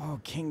think. Oh,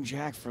 King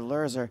Jack for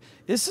Loeser.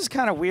 This is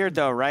kind of weird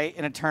though, right?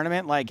 In a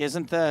tournament, like,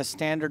 isn't the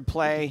standard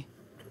play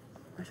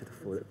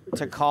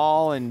to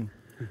call and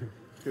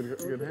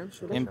Good hand.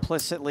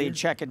 implicitly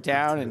check it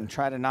down and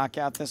try to knock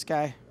out this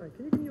guy? Can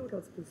you give me your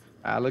cards, please?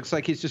 Looks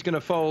like he's just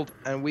gonna fold,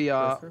 and we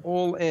are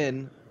all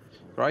in.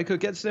 Grieco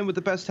gets in with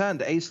the best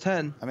hand, ace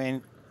 10. I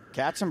mean,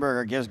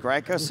 Katzenberger gives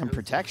Grieco some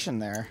protection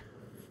there.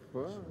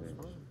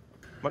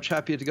 Much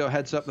happier to go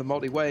heads up the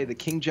multi-way. The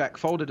king jack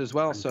folded as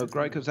well, so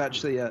Grieco's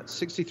actually a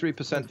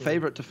 63%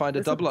 favorite to find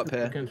a double up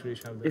here.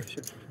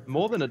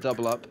 More than a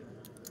double up,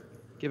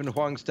 given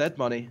Huang's dead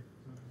money.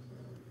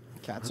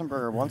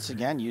 Katzenberger once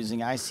again using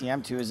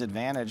ICM to his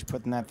advantage,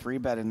 putting that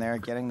 3-bet in there,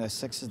 getting the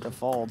sixes to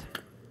fold.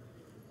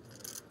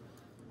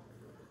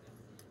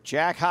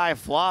 Jack high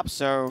flop,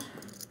 so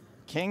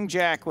King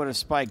Jack would have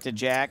spiked a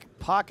jack.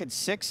 Pocket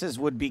sixes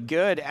would be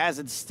good as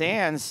it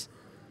stands.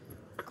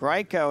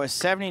 Grieco is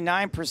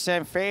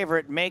 79%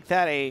 favorite. Make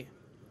that a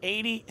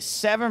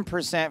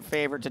 87%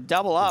 favorite to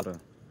double up.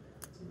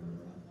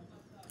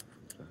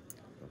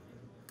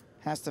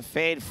 Has to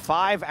fade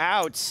 5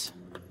 outs.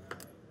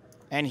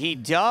 And he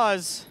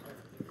does.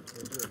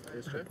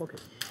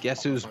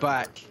 Guess who's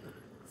back?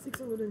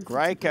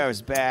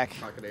 Grieco's back.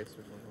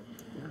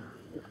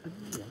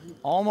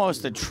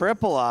 Almost a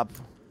triple up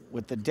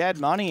with the dead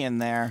money in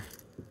there.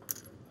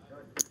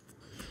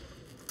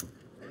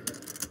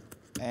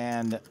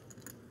 And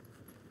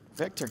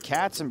Viktor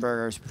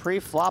Katzenberger's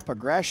pre-flop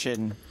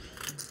aggression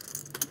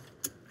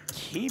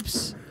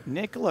keeps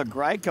Nicola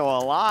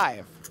Grieco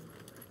alive.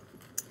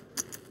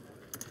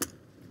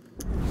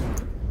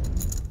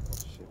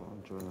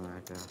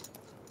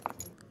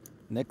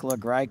 Nicola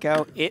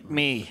Grieco, it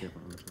me.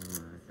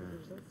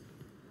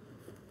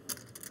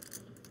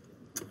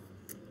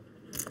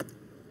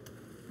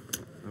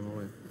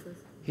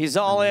 He's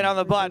all in on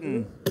the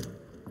button.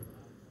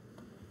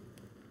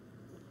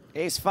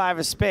 Ace 5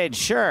 of spades,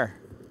 sure.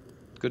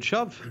 Good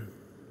shove.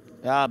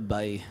 Ah,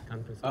 buddy.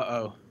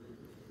 Uh-oh.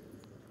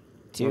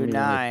 2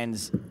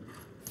 nines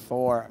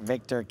for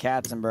Viktor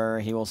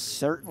Katzenberger. He will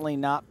certainly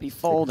not be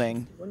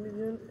folding.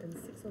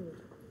 1,600,000.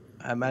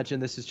 I imagine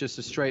this is just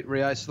a straight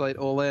re-isolate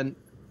all in.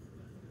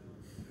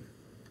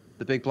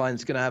 The big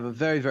blind's going to have a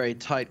very, very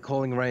tight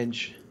calling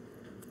range.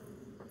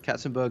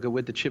 Katzenberger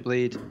with the chip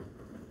lead.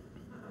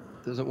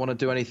 Doesn't want to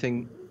do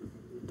anything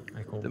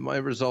that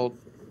might result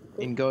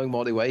in going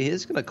multi-way. He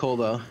is going to call,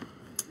 though.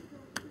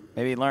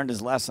 Maybe he learned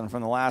his lesson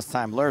from the last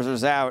time.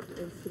 Loeser's out.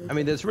 I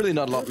mean, there's really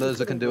not a lot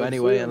Loeser can do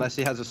anyway, unless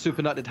he has a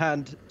super nutted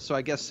hand. So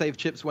I guess save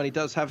chips when he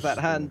does have that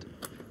hand.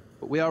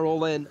 But we are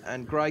all in,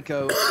 and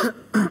Grieco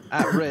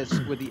at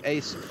risk with the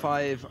ace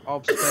 5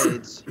 of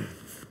spades.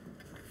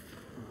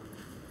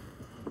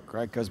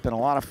 Grieco's been a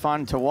lot of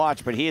fun to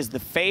watch, but he is the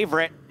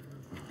favorite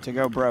to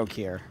go broke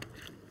here.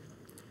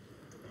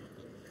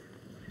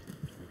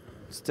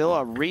 Still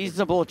a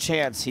reasonable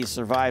chance he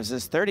survives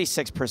this.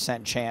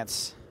 36%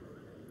 chance.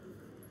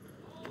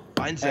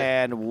 Finds it.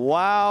 And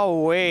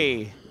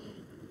wowee.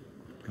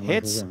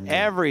 Hits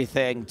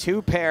everything.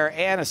 2 pair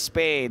and a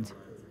spade.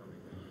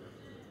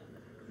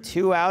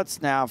 2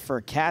 outs now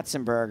for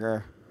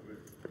Katzenberger.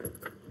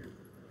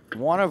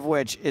 One of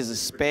which is a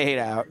spade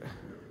out.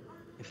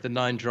 If the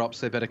 9 drops,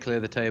 they better clear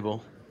the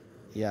table.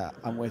 Yeah,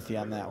 I'm with you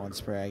on that one,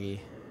 Spraggy.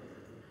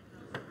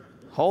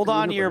 Hold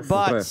on to your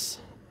butts.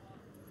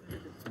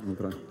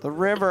 The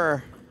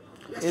river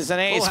is an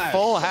ace.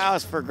 Full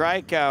house for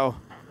Grieco.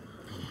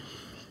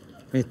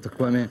 Alright,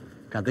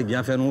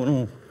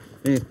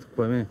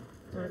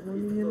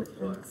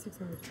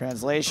 1,600,000.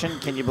 Translation,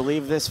 can you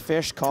believe this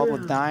fish called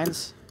with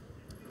 9s?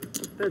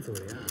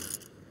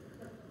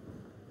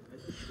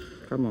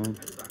 Come on.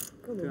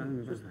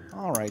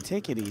 All right,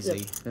 take it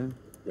easy. Yeah,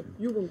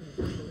 you won't.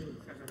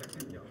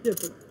 Yeah,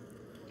 but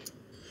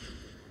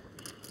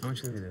How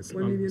much is this?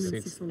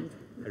 1,600,000.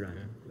 Then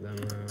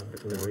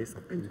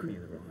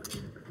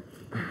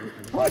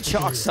I want to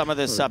chalk some of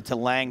this up to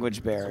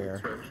language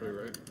barrier. Actually,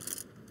 right?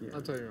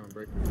 I'll tell you on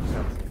break.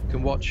 You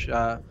can watch.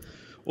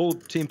 All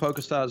Team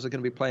PokerStars are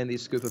going to be playing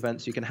these scoop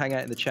events. You can hang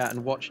out in the chat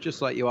and watch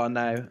just like you are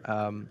now.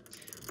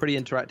 Pretty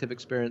interactive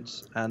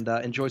experience, and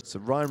enjoy. So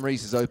Ryan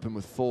Riess is open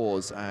with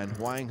 4s, and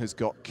Huang has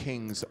got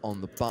kings on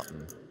the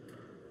button.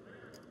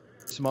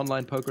 Some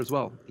online poker as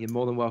well. You're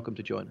more than welcome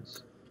to join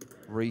us.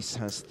 Riess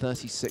has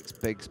 36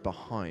 bigs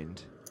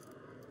behind.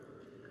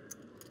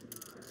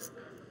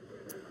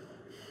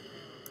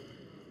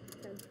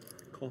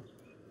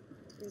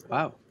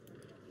 Wow.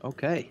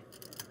 Okay.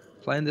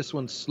 Playing this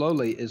one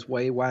slowly is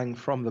Huang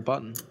from the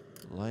button.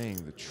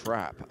 Laying the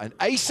trap. And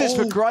aces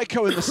for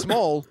Grieco in the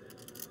small.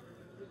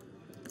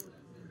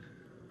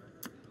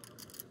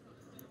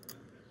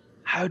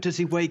 How does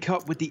he wake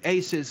up with the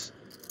aces?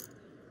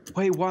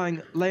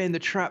 Huang laying the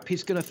trap.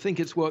 He's going to think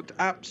it's worked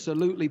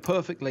absolutely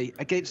perfectly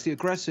against the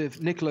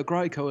aggressive Nicola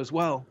Grieco as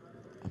well.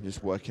 I'm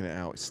just working it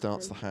out. It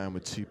starts the hand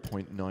with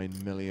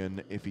 2.9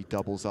 million. If he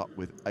doubles up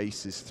with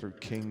aces through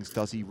kings,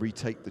 does he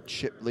retake the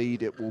chip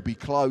lead? It will be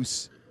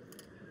close.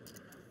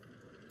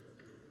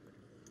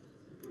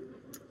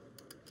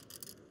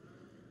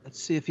 Let's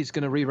see if he's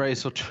going to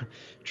re-raise or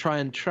try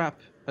and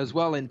trap as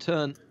well in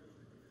turn.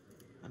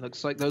 It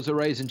looks like those are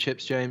raising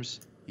chips,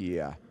 James.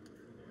 Yeah.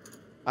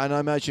 And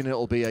I imagine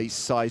it'll be a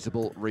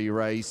sizable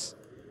re-raise.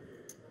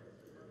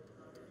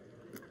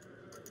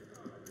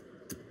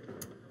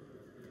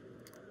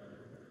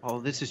 Oh,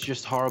 this is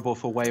just horrible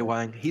for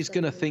Huang. He's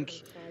going to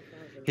think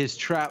his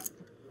trap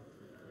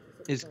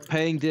is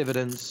paying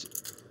dividends.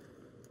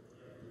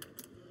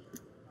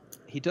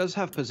 He does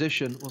have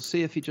position. We'll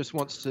see if he just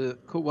wants to...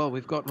 Cool. Well,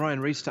 we've got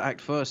Ryan Riess to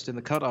act first in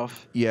the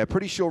cutoff. Yeah,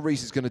 pretty sure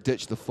Riess is going to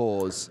ditch the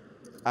 4s.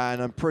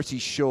 And I'm pretty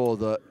sure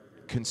that,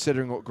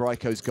 considering what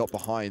Grieco's got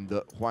behind,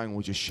 that Huang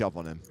will just shove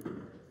on him.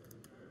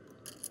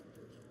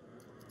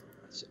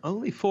 It's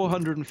only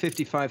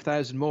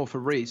 455,000 more for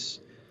Riess.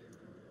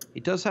 He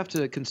does have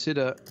to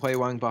consider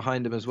Huang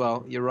behind him as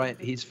well. You're right,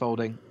 he's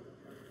folding.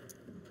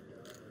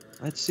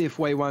 Let's see if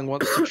Huang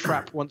wants to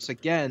trap once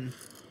again,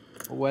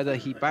 or whether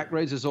he back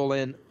raises all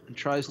in and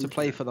tries to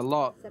play for the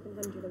lot.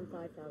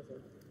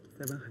 705,000.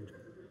 700.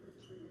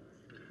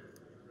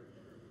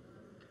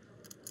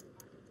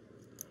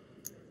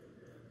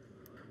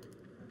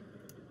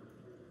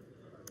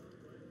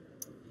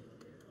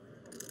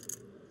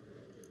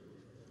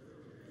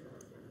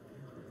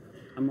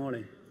 I'm all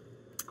in.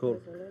 Cool.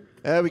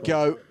 There we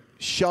go.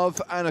 Shove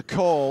and a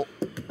call.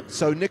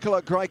 So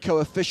Nicola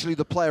Grieco officially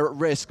the player at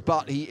risk,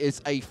 but he is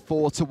a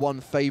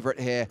 4-1 favorite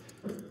here.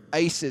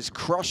 Aces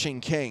crushing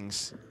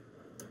kings.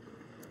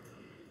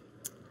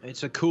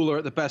 It's a cooler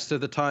at the best of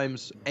the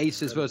times,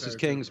 aces versus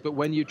kings, but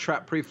when you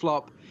trap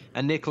pre-flop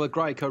and Nicola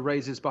Grieco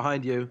raises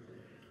behind you,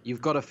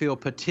 you've got to feel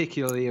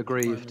particularly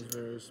aggrieved.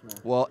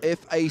 Well,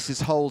 if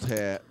aces hold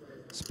here,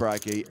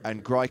 Spraggy,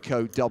 and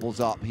Grieco doubles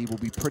up, he will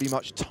be pretty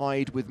much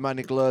tied with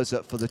Manig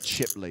Loeser for the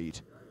chip lead.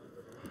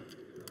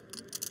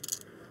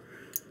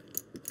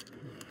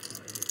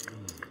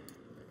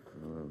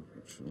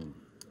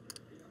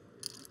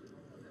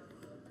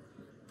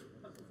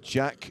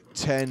 Jack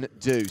 10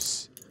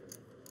 deuce.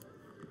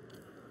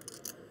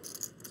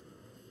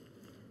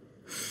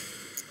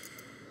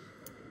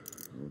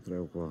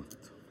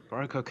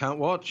 Grieco can't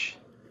watch.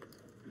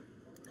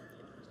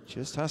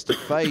 Just has to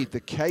fade.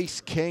 The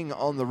case king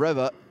on the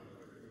river.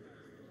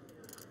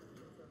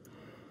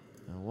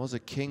 There was a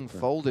king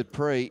folded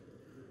pre.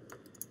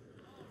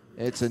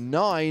 It's a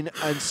 9,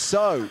 and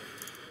so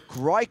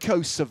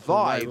Grieco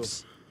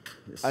survives.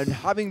 And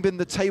having been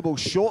the table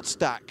short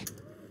stack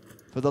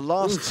for the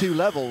last 2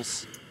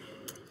 levels,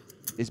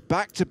 is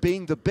back to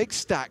being the big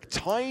stack,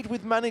 tied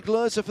with Manig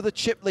Loeser for the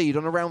chip lead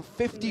on around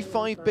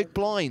 55 big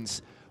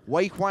blinds.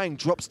 Huang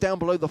drops down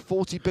below the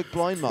 40 big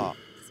blind mark.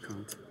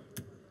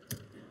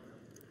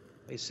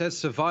 He says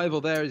survival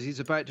there as he's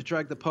about to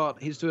drag the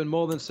pot. He's doing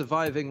more than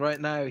surviving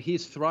right now.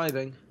 He's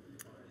thriving.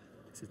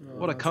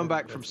 What a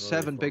comeback from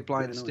 7 big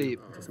blinds deep.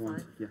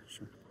 Yeah,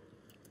 sure.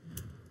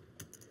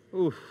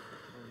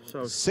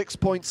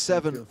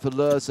 6.7 for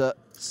Loeser,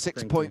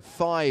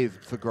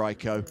 6.5 for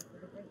Grieco.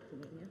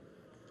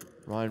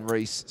 Ryan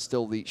Riess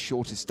still the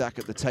shortest stack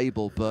at the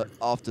table, but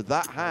after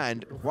that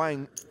hand,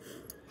 Huang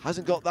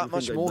hasn't got that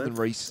much more than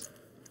Riess.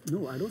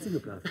 No, I don't think a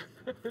bluff.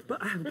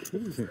 But I have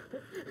kings.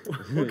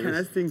 What can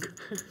I think,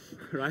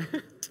 right?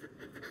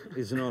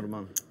 It's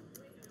normal.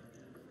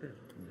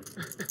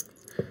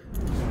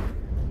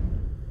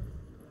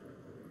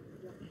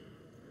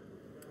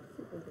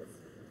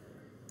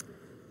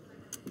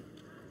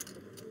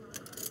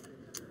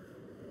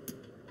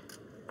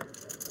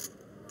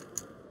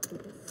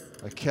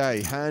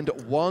 Okay, hand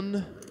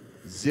 1,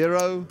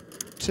 0,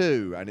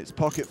 2, and it's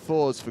pocket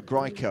fours for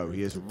Grieco.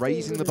 He is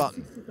raising the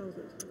button.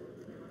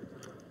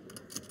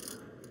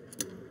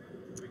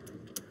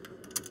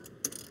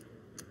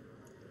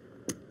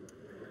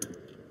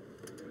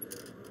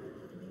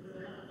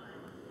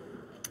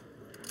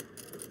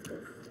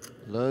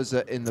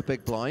 Loeser in the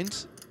big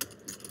blind.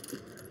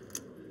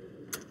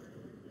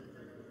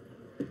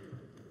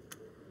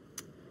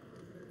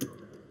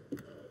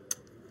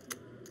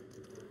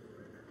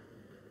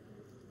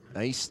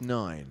 Ace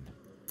 9.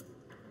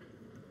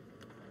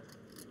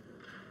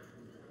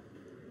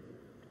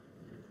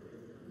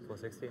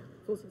 $460.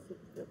 460,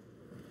 yeah.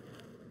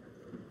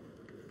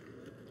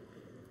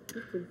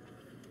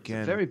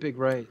 Again, Very big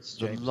raise,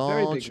 the James. large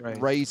Very big raise.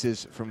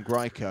 raises from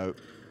Grieco.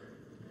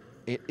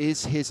 It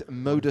is his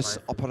modus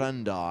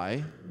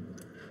operandi.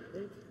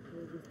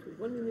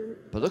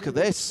 But look at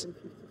this.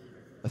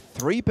 A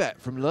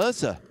 3-bet from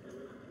Loeser.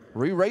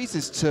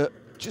 Re-raises to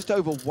just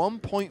over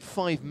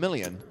 1.5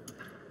 million.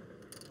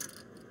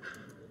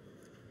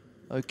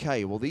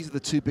 Okay, well, these are the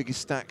two biggest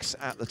stacks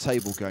at the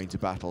table going to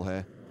battle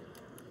here.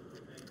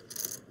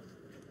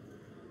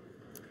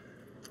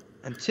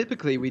 And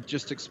typically, we'd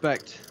just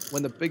expect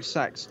when the big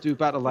stacks do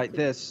battle like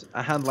this,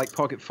 a hand like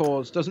pocket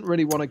fours doesn't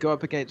really want to go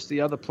up against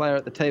the other player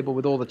at the table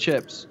with all the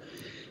chips.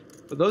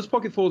 But those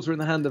pocket fours are in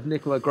the hand of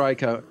Nicola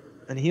Grieco,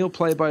 and he'll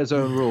play by his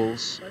own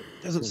rules.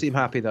 Doesn't seem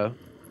happy, though.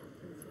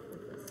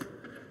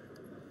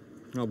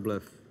 No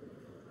bluff.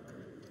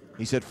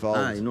 He said fold.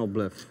 Aye, no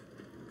bluff.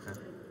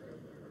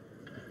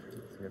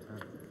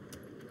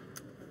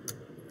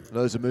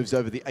 Loeser moves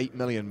over the 8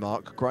 million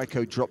mark.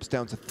 Grieco drops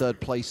down to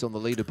 3rd place on the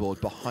leaderboard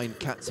behind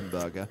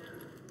Katzenberger.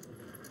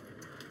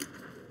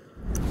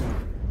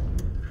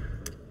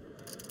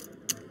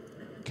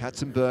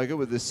 Katzenberger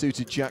with the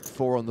suited Jack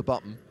 4 on the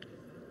button.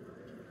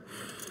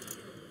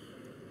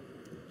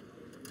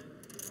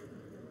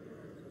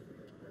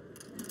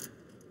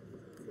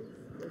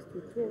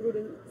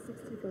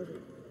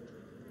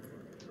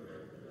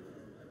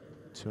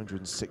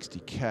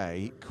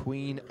 $260K.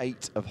 Queen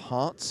 8 of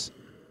hearts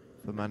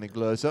for Manig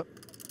Loeser.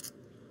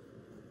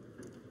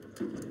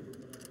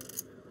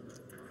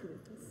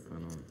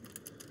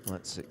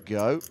 Lets it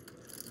go.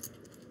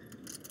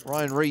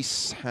 Ryan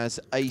Riess has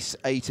ace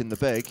 8 in the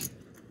big.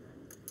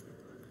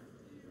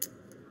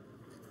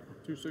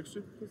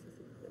 260.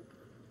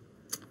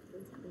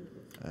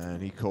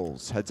 And he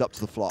calls, heads up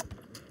to the flop.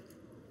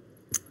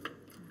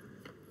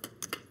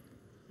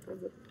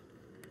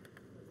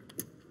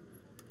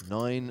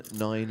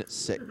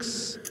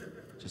 996.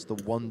 Just the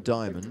one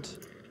diamond.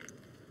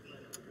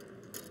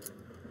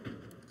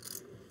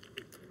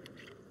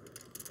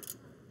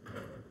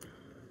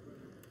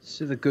 This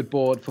is a good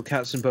board for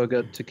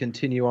Katzenberger to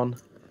continue on.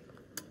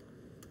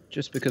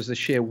 Just because the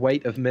sheer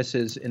weight of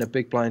misses in a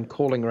big blind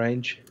calling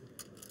range.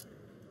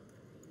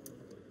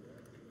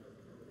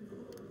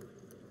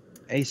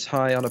 Ace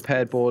high on a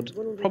paired board.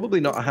 Probably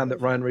not a hand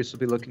that Ryan Riess will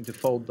be looking to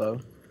fold, though.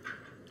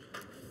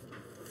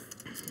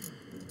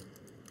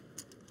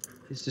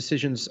 His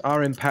decisions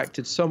are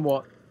impacted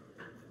somewhat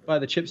by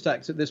the chip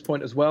stacks at this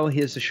point as well. He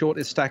has the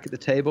shortest stack at the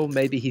table.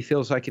 Maybe he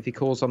feels like if he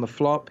calls on the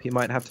flop, he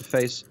might have to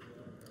face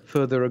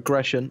further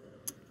aggression.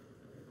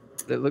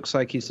 It looks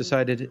like he's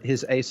decided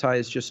his ace high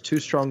is just too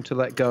strong to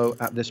let go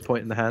at this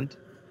point in the hand.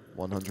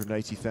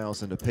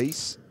 180,000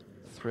 apiece.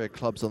 3 of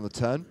clubs on the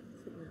turn.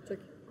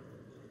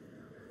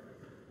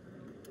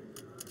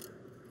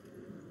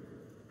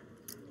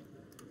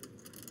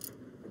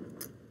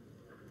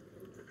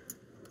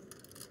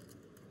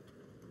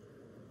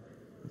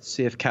 Let's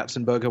see if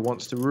Katzenberger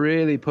wants to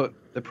really put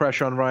the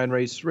pressure on Ryan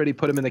Riess, really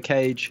put him in the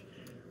cage,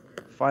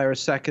 fire a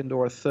second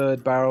or a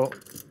third barrel.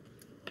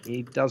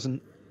 He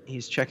doesn't.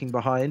 He's checking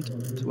behind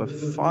to a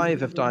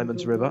 5 of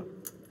diamonds river.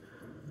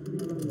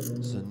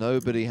 So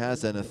nobody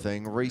has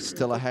anything. Riess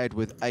still ahead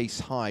with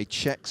ace high,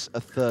 checks a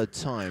 3rd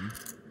time.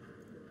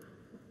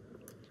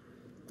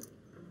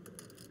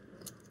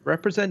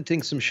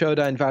 Representing some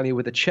showdown value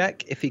with a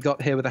check if he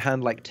got here with a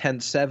hand like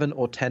 10-7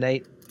 or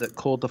 10-8 that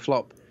called the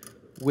flop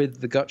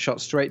with the gut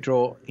shot straight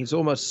draw. He's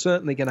almost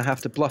certainly going to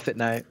have to bluff it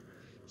now.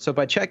 So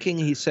by checking,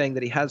 he's saying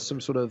that he has some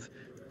sort of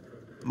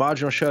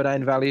marginal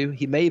showdown value.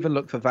 He may even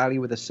look for value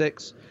with a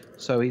 6.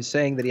 So he's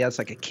saying that he has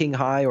like a king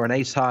high or an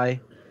ace high.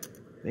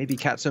 Maybe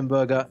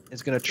Katzenberger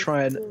is going to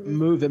try and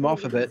move him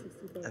off of it.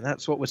 And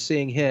that's what we're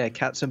seeing here.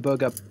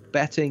 Katzenberger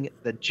betting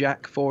the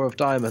Jack-4 of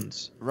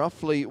diamonds.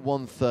 Roughly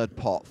 1/3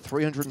 pot,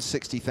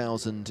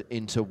 360,000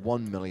 into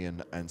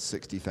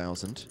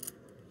 1,060,000.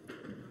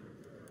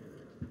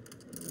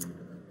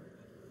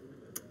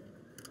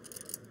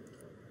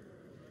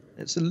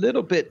 It's a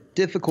little bit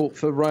difficult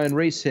for Ryan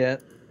Riess here.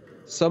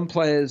 Some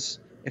players,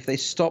 if they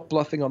stop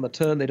bluffing on the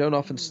turn, they don't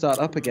often start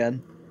up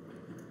again.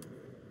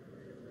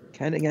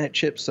 Counting out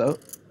chips, though.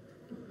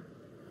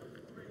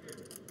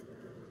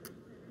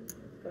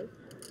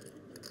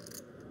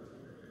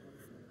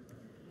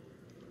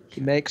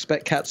 He may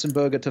expect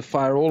Katzenberger to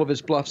fire all of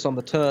his bluffs on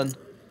the turn.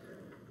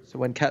 So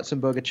when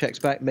Katzenberger checks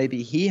back,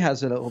 maybe he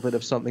has a little bit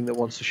of something that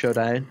wants to show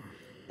down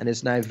and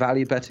is now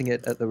value betting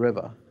it at the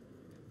river.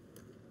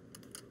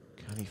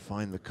 Can he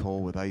find the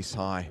call with ace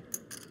high?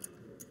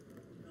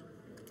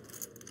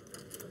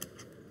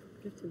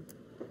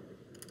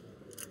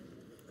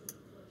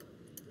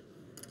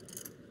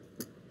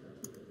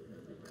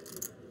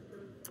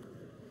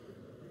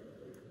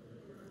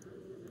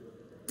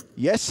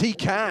 Yes, he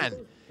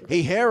can.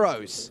 He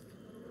heroes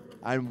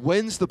and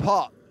wins the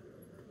pot.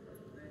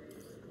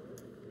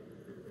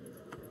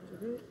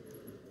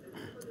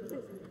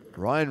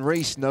 Ryan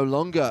Riess no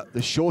longer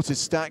the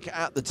shortest stack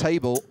at the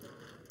table.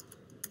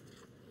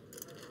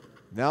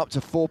 Now up to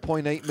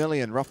 4.8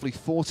 million, roughly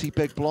 40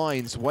 big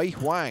blinds.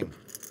 Huang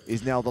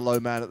is now the low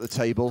man at the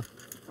table.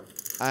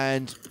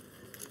 And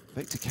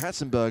Viktor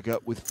Katzenberger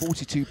with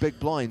 42 big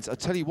blinds. I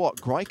tell you what,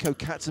 Grieco,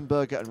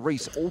 Katzenberger and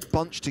Riess all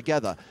bunched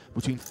together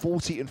between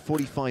 40 and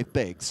 45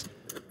 bigs.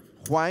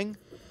 Huang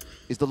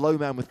is the low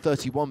man with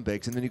 31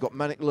 bigs, and then you've got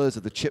Manig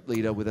Loeser, the chip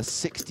leader, with a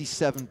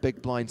 67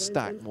 big blind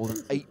stack, more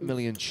than 8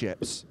 million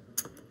chips.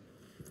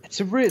 It's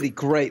a really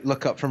great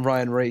look-up from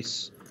Ryan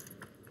Riess.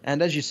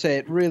 And as you say,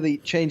 it really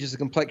changes the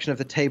complexion of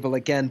the table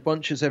again,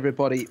 bunches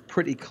everybody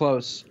pretty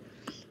close.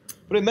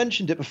 But I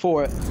mentioned it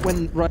before,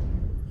 when Ryan...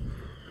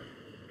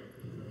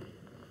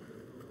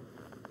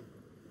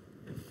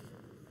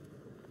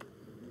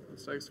 The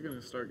stacks are going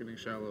to start getting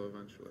shallow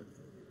eventually.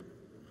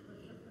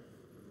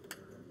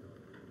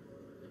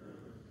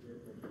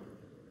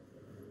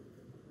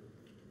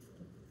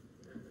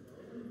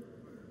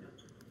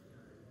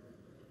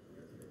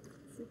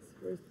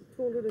 Where's the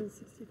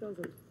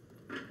 260,000?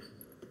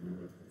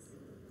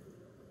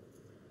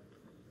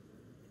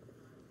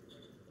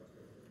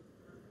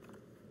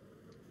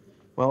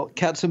 Well,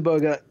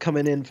 Katzenberger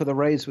coming in for the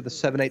raise with a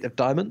 7-8 of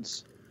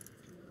diamonds.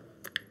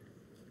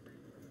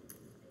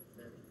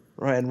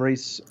 Ryan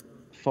Riess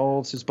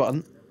folds his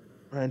button.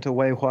 Round to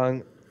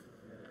Huang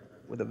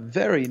with a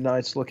very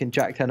nice looking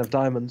Jack-10 of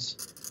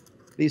diamonds.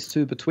 These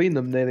two between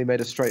them nearly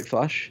made a straight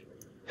flush.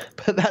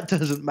 But that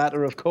doesn't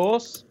matter, of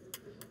course.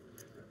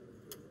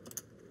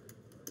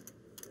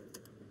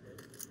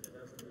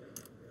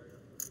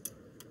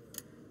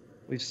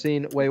 We've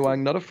seen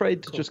Huang not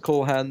afraid to just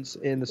call hands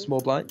in the small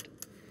blind.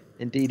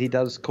 Indeed, he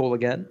does call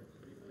again.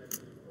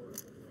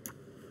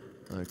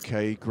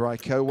 Okay,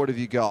 Grieco, what have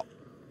you got?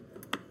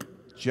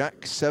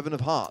 Jack, 7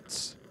 of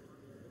hearts.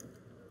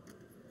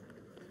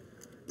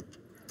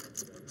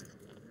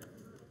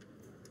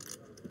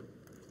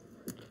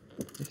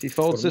 If he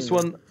folds this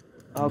one,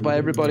 I'll buy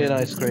everybody an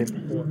ice cream.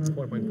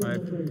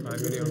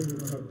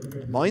 4.5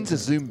 million. Mine's a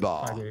Zoom 5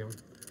 bar. million.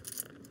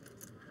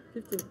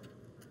 15.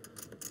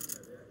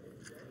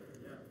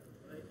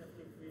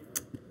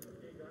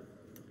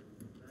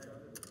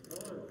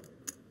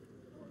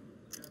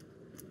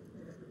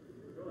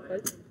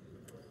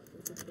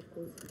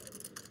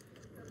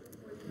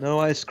 No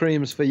ice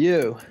creams for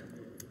you.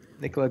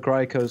 Nicola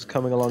Grieco's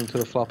coming along to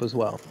the flop as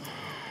well.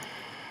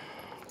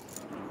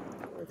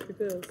 3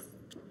 pairs.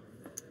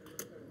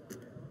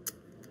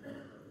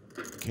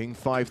 King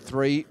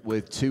 5-3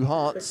 with 2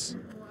 hearts.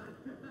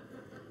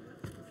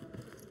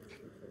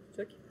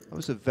 Check. That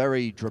was a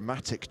very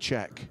dramatic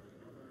check.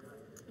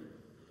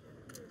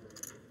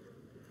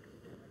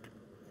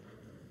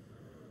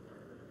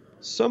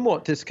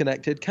 Somewhat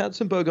disconnected.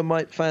 Katzenberger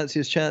might fancy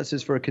his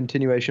chances for a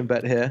continuation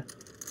bet here.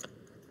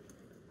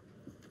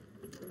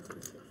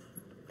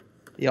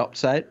 He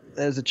opts out.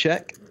 There's a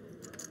check.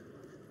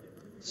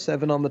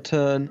 7 on the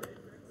turn.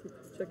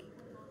 Check.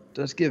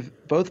 Does give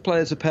both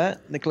players a pair.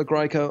 Nicola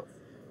Grieco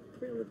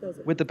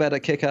 300,000. with the better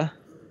kicker.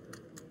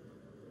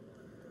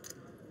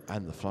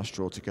 And the flush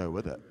draw to go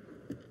with it.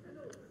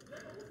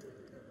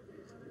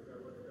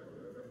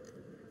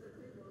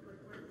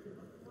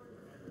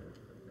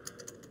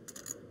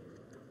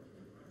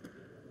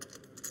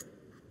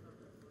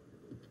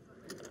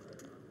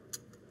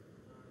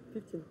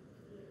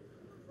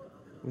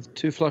 With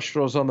 2 flush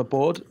draws on the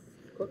board.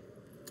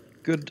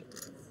 Good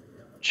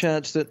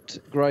chance that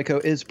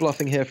Grieco is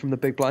bluffing here from the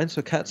big blind,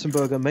 so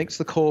Katzenberger makes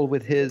the call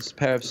with his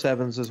pair of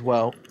 7s as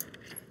well.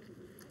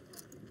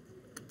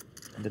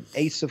 And an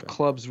ace of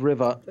clubs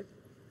river.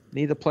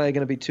 Neither player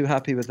going to be too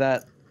happy with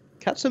that.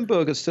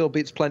 Katzenberger still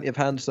beats plenty of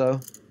hands though.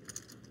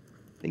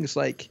 Things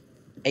like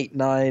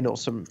 8-9 or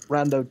some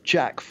rando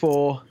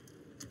Jack-4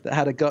 that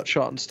had a gut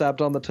shot and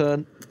stabbed on the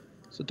turn.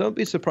 So don't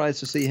be surprised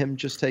to see him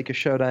just take a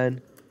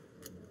showdown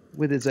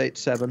with his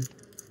 8-7.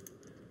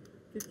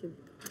 15.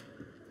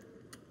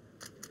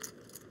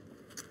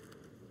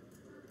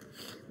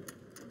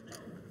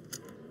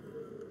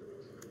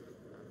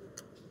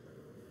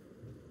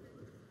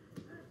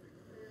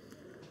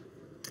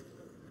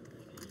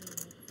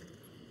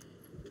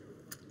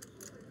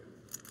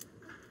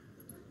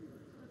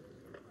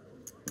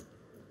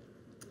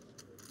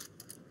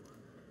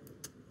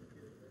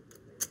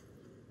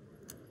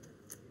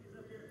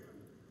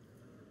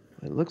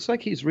 It looks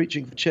like he's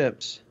reaching for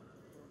chips.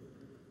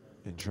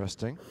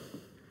 Interesting.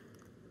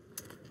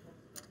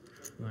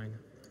 9.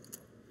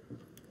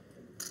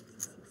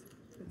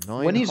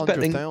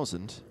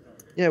 900,000.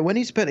 Yeah, when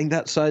he's betting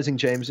that sizing,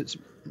 James, it's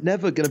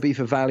never going to be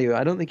for value.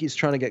 I don't think he's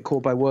trying to get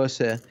caught by worse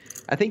here.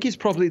 I think he's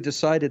probably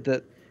decided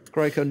that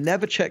Grieco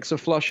never checks a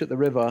flush at the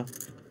river,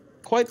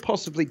 quite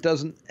possibly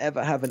doesn't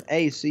ever have an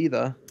ace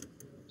either.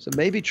 So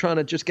maybe trying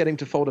to just get him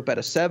to fold a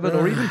better 7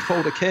 or even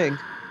fold a king.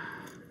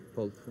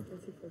 Fold.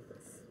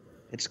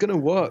 It's going to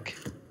work.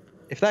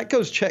 If that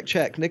goes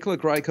check-check, Nicola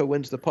Grieco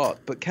wins the pot,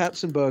 but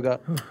Katzenberger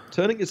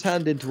turning his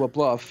hand into a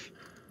bluff.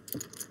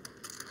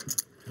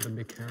 The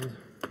big hand.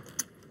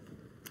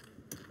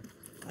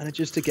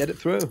 Manages to get it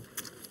through.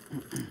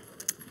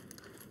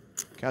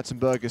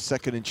 Katzenberger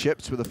second in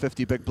chips with a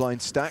 50 big blind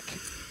stack.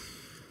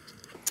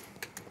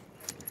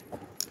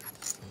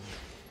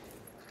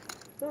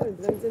 Oh, il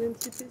blinds an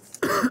empty piece.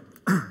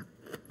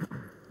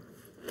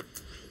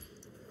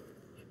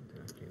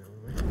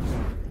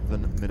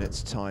 7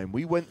 minutes time.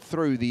 We went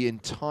through the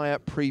entire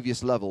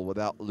previous level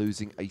without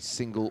losing a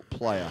single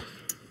player.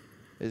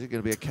 Is it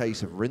going to be a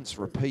case of rinse,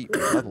 repeat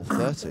with level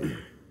 30?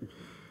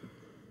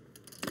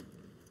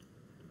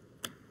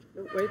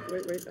 No, wait.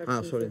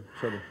 Sorry.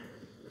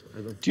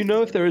 Do you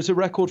know if there is a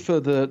record for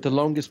the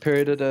longest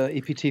period at a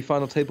EPT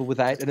final table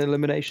without an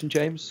elimination,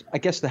 James? I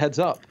guess the heads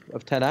up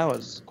of 10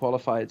 hours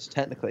qualifies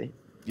technically.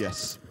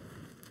 Yes.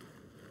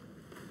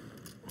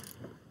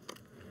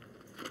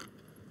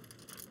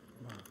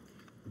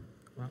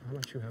 Well, how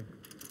much you have?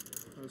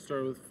 I'll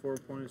start with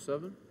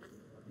 4.7,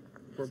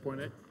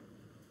 4.8.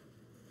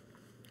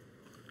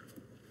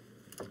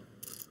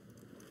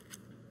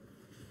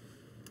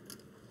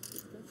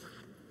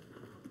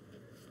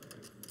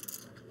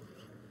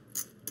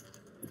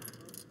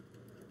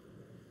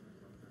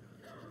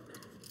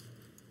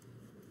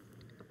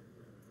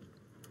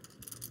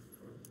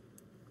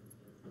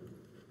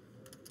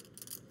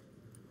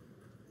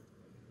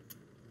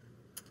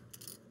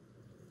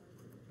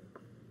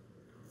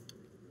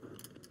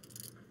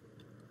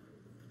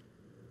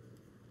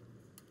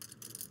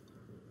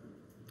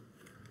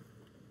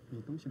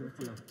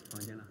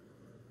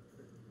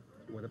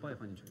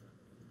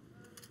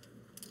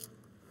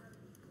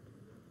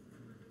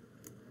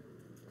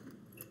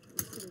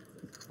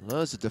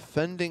 Loeser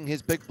defending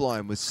his big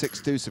blind with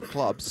 6 deuce of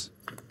clubs.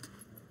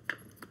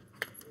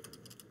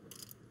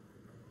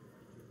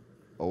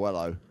 Oh,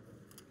 hello.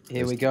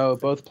 Here we go,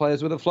 both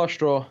players with a flush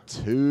draw.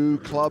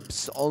 2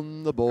 clubs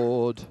on the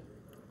board.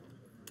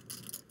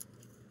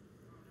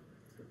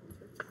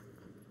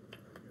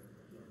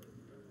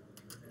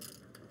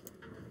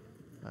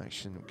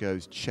 Action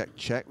goes check.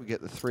 We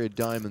get the 3 of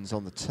diamonds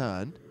on the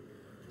turn.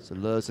 So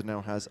Loeser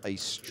now has a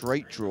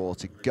straight draw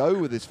to go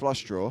with his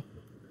flush draw.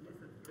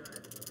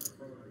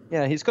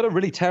 Yeah, he's got a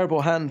really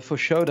terrible hand for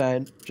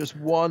showdown. Just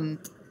 1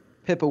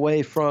 pip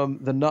away from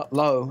the nut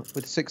low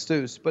with 6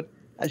 deuce. But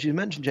as you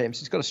mentioned, James,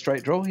 he's got a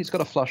straight draw. He's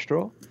got a flush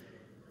draw.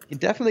 He can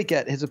definitely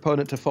get his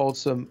opponent to fold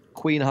some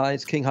queen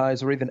highs, king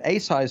highs, or even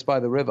ace highs by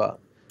the river.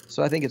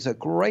 So I think it's a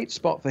great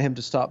spot for him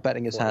to start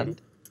betting his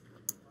hand.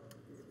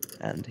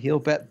 And he'll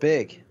bet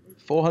big,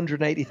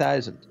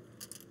 480,000.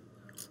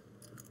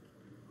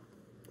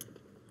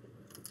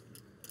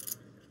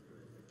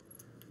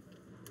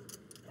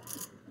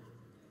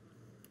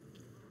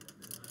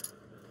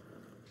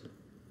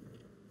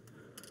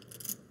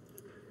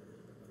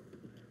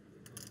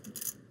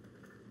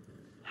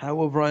 How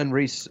will Ryan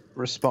Riess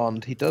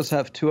respond? He does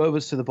have 2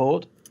 overs to the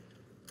board,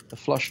 the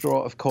flush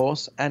draw, of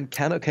course, and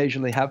can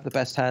occasionally have the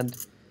best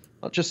hand,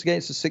 not just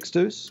against the 6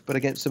 deuce, but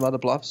against some other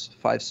bluffs,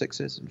 5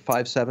 6s and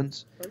 5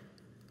 7s,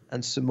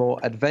 and some more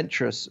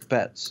adventurous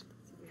bets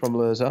from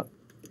Loeser.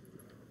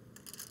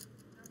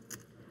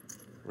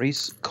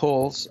 Riess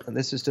calls, and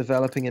this is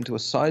developing into a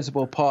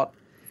sizable pot.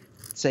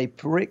 It's a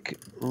brick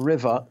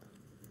river.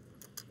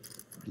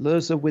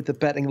 Loeser with the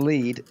betting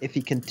lead. If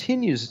he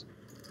continues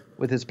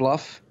with his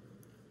bluff,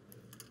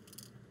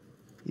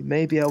 he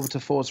may be able to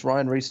force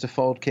Ryan Riess to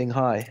fold king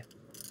high.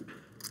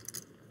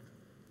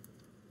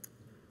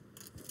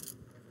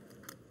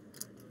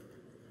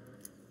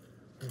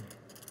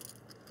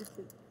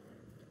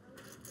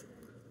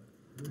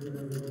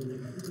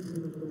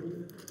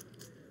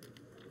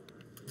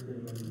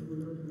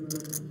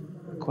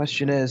 The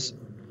question is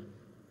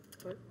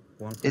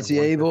he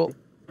able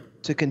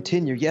to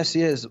continue? Yes,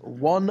 he is.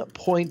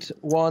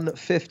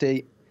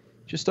 1.150,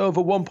 just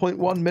over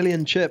 1.1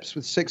 million chips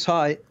with 6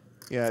 high.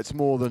 Yeah, it's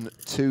more than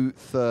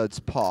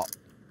 2/3 pot.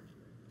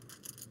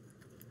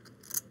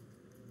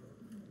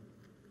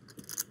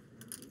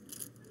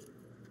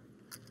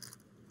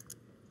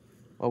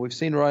 Well, we've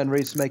seen Ryan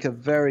Riess make a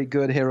very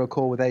good hero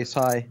call with ace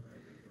high.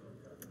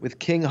 With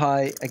king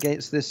high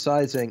against this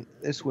sizing,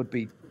 this would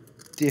be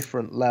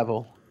different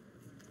level.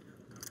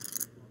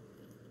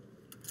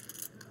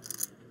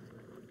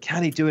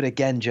 Can he do it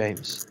again,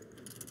 James?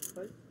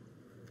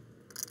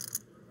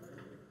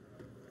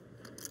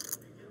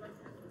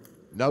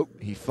 Nope,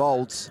 he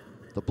folds.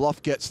 The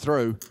bluff gets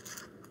through.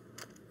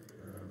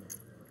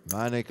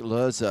 Manig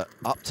Loeser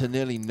up to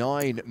nearly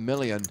 9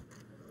 million.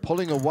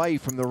 Pulling away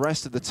from the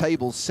rest of the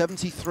table,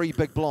 73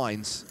 big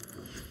blinds.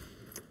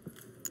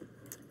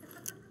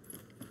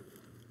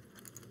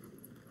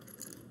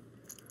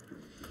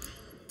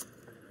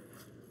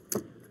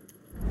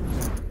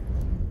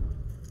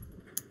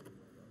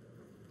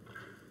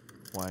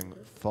 Huang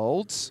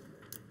folds.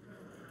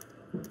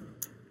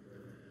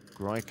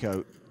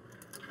 Grieco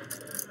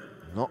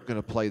not going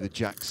to play the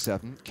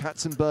Jack-7.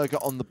 Katzenberger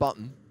on the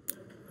button.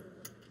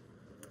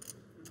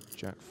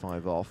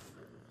 Jack-5 off.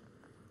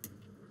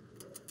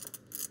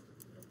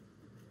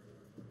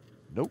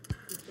 Nope.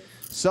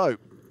 So,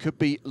 could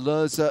be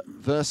Loeser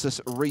versus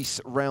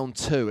Riess round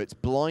 2. It's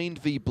blind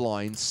v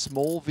blind,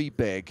 small v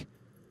big.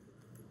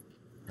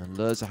 And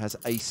Loeser has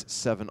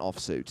ace-7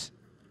 offsuit.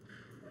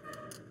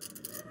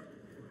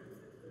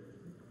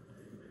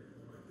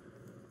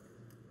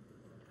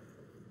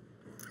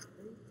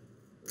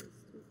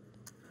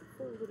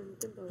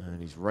 And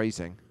he's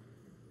raising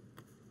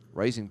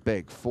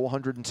big,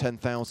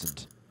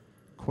 410,000.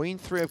 Queen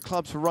 3 of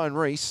clubs for Ryan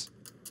Riess.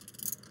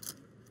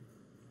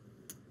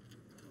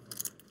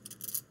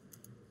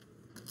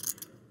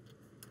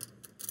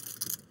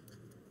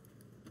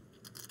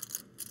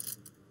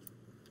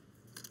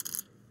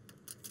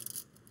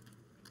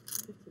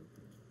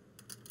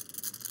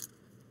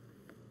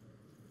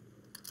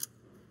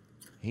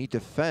 He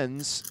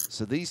defends,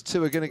 so these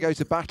two are going to go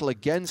to battle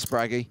again,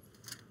 Spraggy.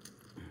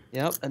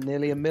 Yep, and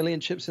nearly 1 million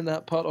chips in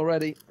that pot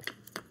already.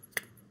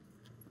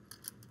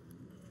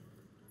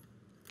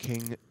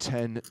 King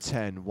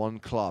 10-10, 1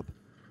 club.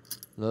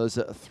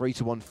 Loeser a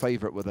 3-1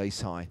 favourite with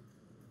ace high.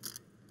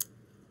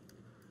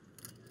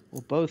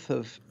 Well, both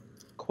have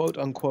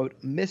quote-unquote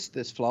missed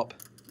this flop.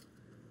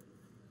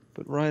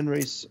 But Ryan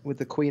Riess with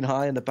the queen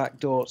high and the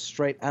backdoor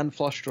straight and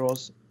flush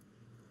draws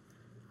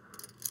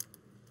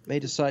may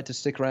decide to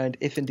stick around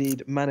if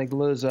indeed Manig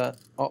Loeser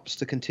opts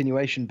to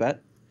continuation bet.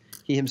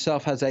 He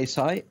himself has ace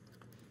high.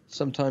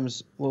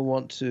 Sometimes will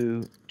want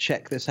to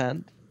check this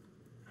hand.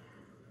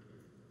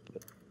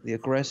 But the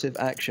aggressive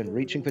action,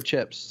 reaching for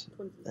chips.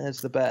 There's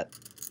the bet.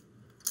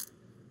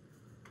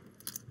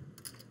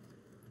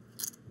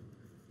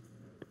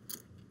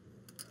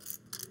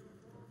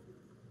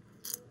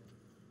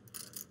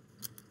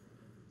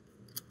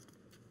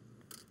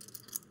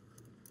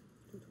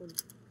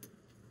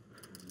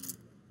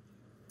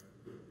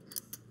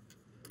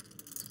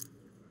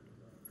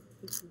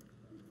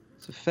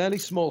 It's a fairly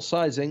small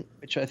sizing,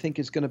 which I think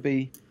is going to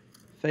be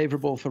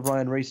favourable for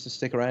Ryan Riess to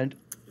stick around.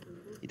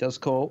 He does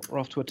call. We're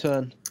off to a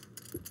turn.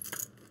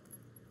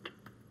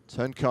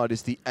 Turn card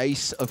is the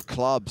ace of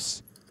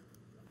clubs.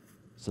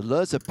 So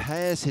Loeser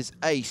pairs his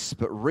ace,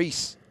 but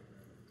Riess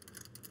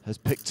has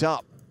picked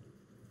up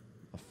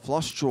a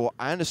flush draw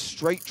and a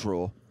straight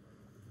draw.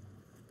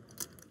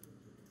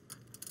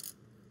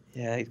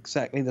 Yeah,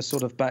 exactly the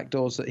sort of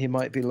backdoors that he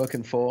might be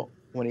looking for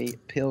when he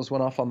peels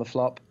one off on the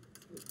flop.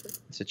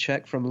 It's a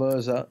check from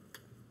Loeser.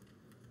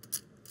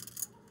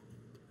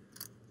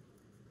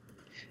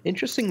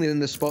 Interestingly, in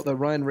this spot, though,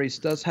 Ryan Riess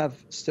does have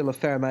still a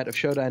fair amount of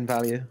showdown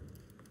value.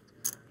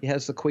 He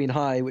has the queen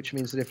high, which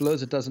means that if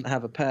Loeser doesn't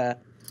have a pair,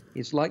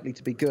 he's likely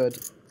to be good.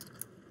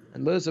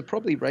 And Loeser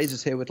probably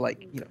raises here with,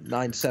 like,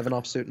 9-7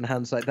 offsuit and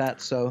hands like that.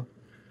 So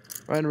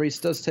Ryan Riess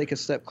does take a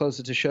step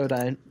closer to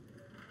showdown.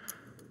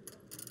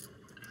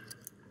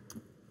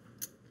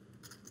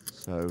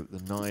 So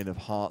the 9 of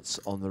hearts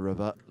on the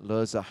river.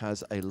 Loeser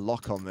has a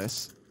lock on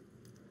this.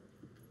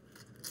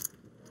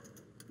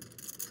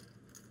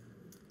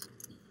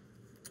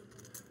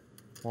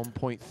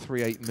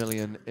 $1.38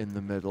 million in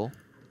the middle.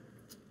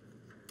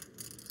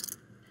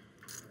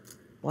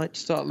 Might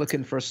start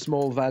looking for a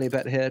small value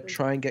bet here.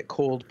 Try and get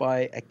called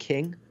by a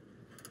king.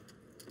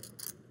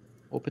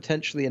 Or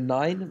potentially a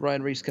 9.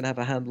 Ryan Riess can have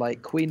a hand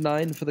like queen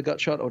 9 for the gut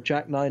shot or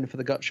jack 9 for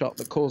the gut shot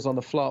that calls on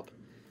the flop.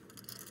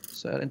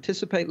 So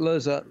anticipate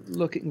Loeser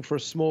looking for a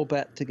small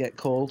bet to get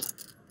called.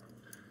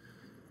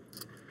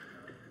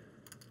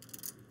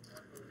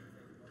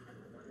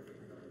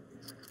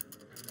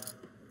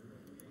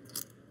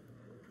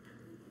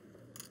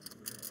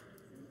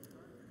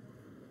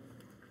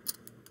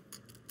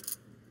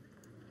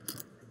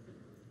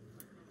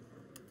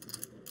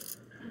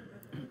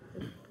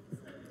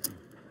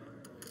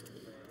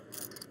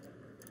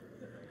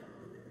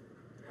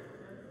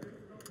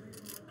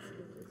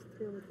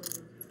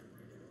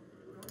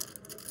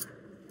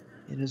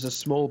 It is a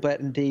small bet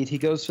indeed. He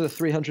goes for the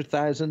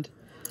 300,000.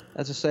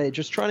 As I say,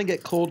 just trying to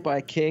get called by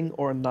a king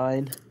or a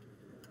 9.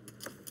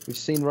 We've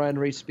seen Ryan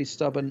Riess be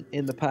stubborn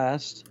in the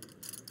past.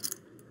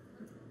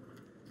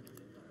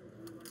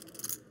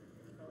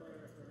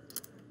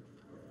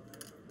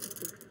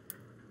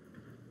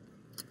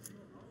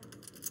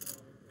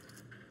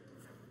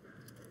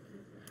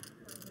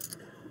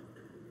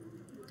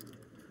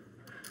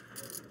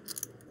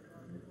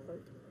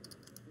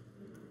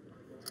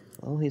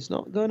 Well, he's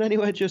not going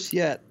anywhere just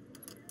yet.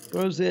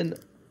 Throws in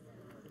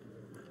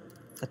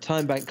a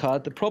time bank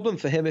card. The problem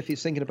for him, if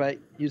he's thinking about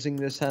using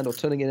this hand or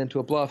turning it into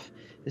a bluff,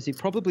 is he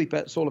probably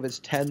bets all of his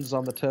tens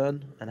on the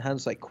turn and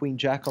hands like Queen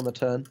Jack on the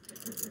turn.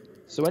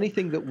 So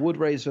anything that would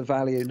raise for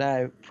value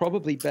now,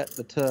 probably bet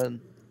the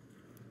turn.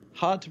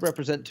 Hard to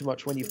represent too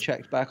much when you've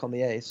checked back on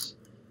the ace.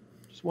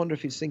 Just wonder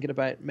if he's thinking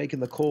about making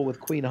the call with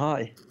Queen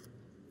High.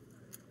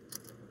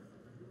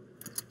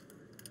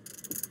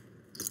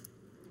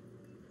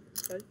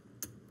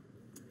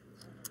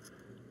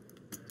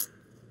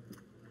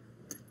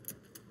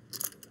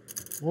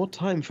 More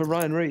time for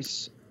Ryan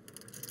Riess.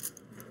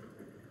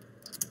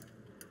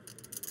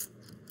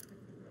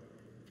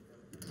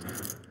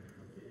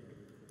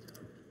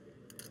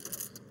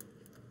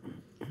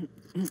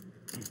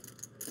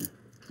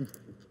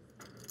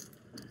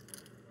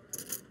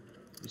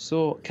 We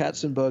saw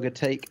Katzenberger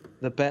take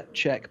the bet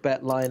check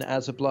bet line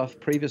as a bluff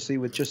previously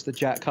with just the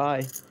Jack High.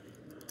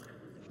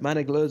 If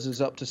Manig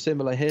Loeser's up to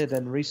similar here,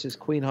 then Riess's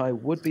Queen High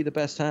would be the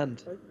best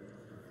hand.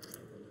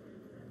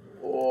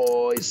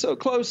 Oh, he's so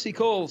close, he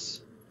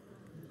calls.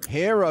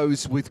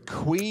 Heroes with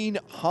Queen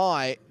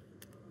High.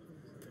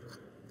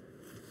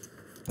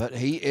 But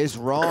he is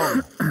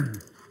wrong.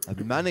 And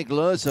Manig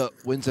Loeser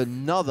wins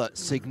another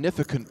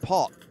significant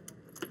pot.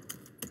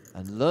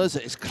 And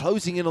Loeser is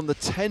closing in on the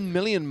 10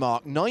 million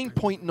mark,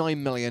 9.9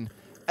 million,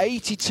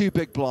 82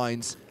 big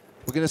blinds.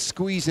 We're going to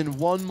squeeze in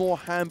one more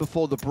hand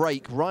before the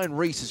break. Ryan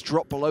Riess has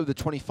dropped below the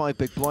 25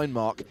 big blind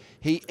mark.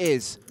 He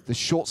is the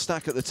short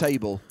stack at the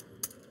table.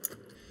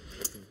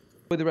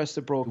 With the rest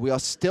of Broad. We are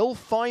still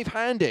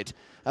five-handed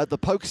at the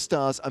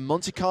PokerStars and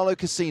Monte Carlo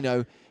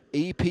Casino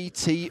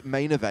EPT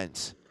main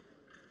event.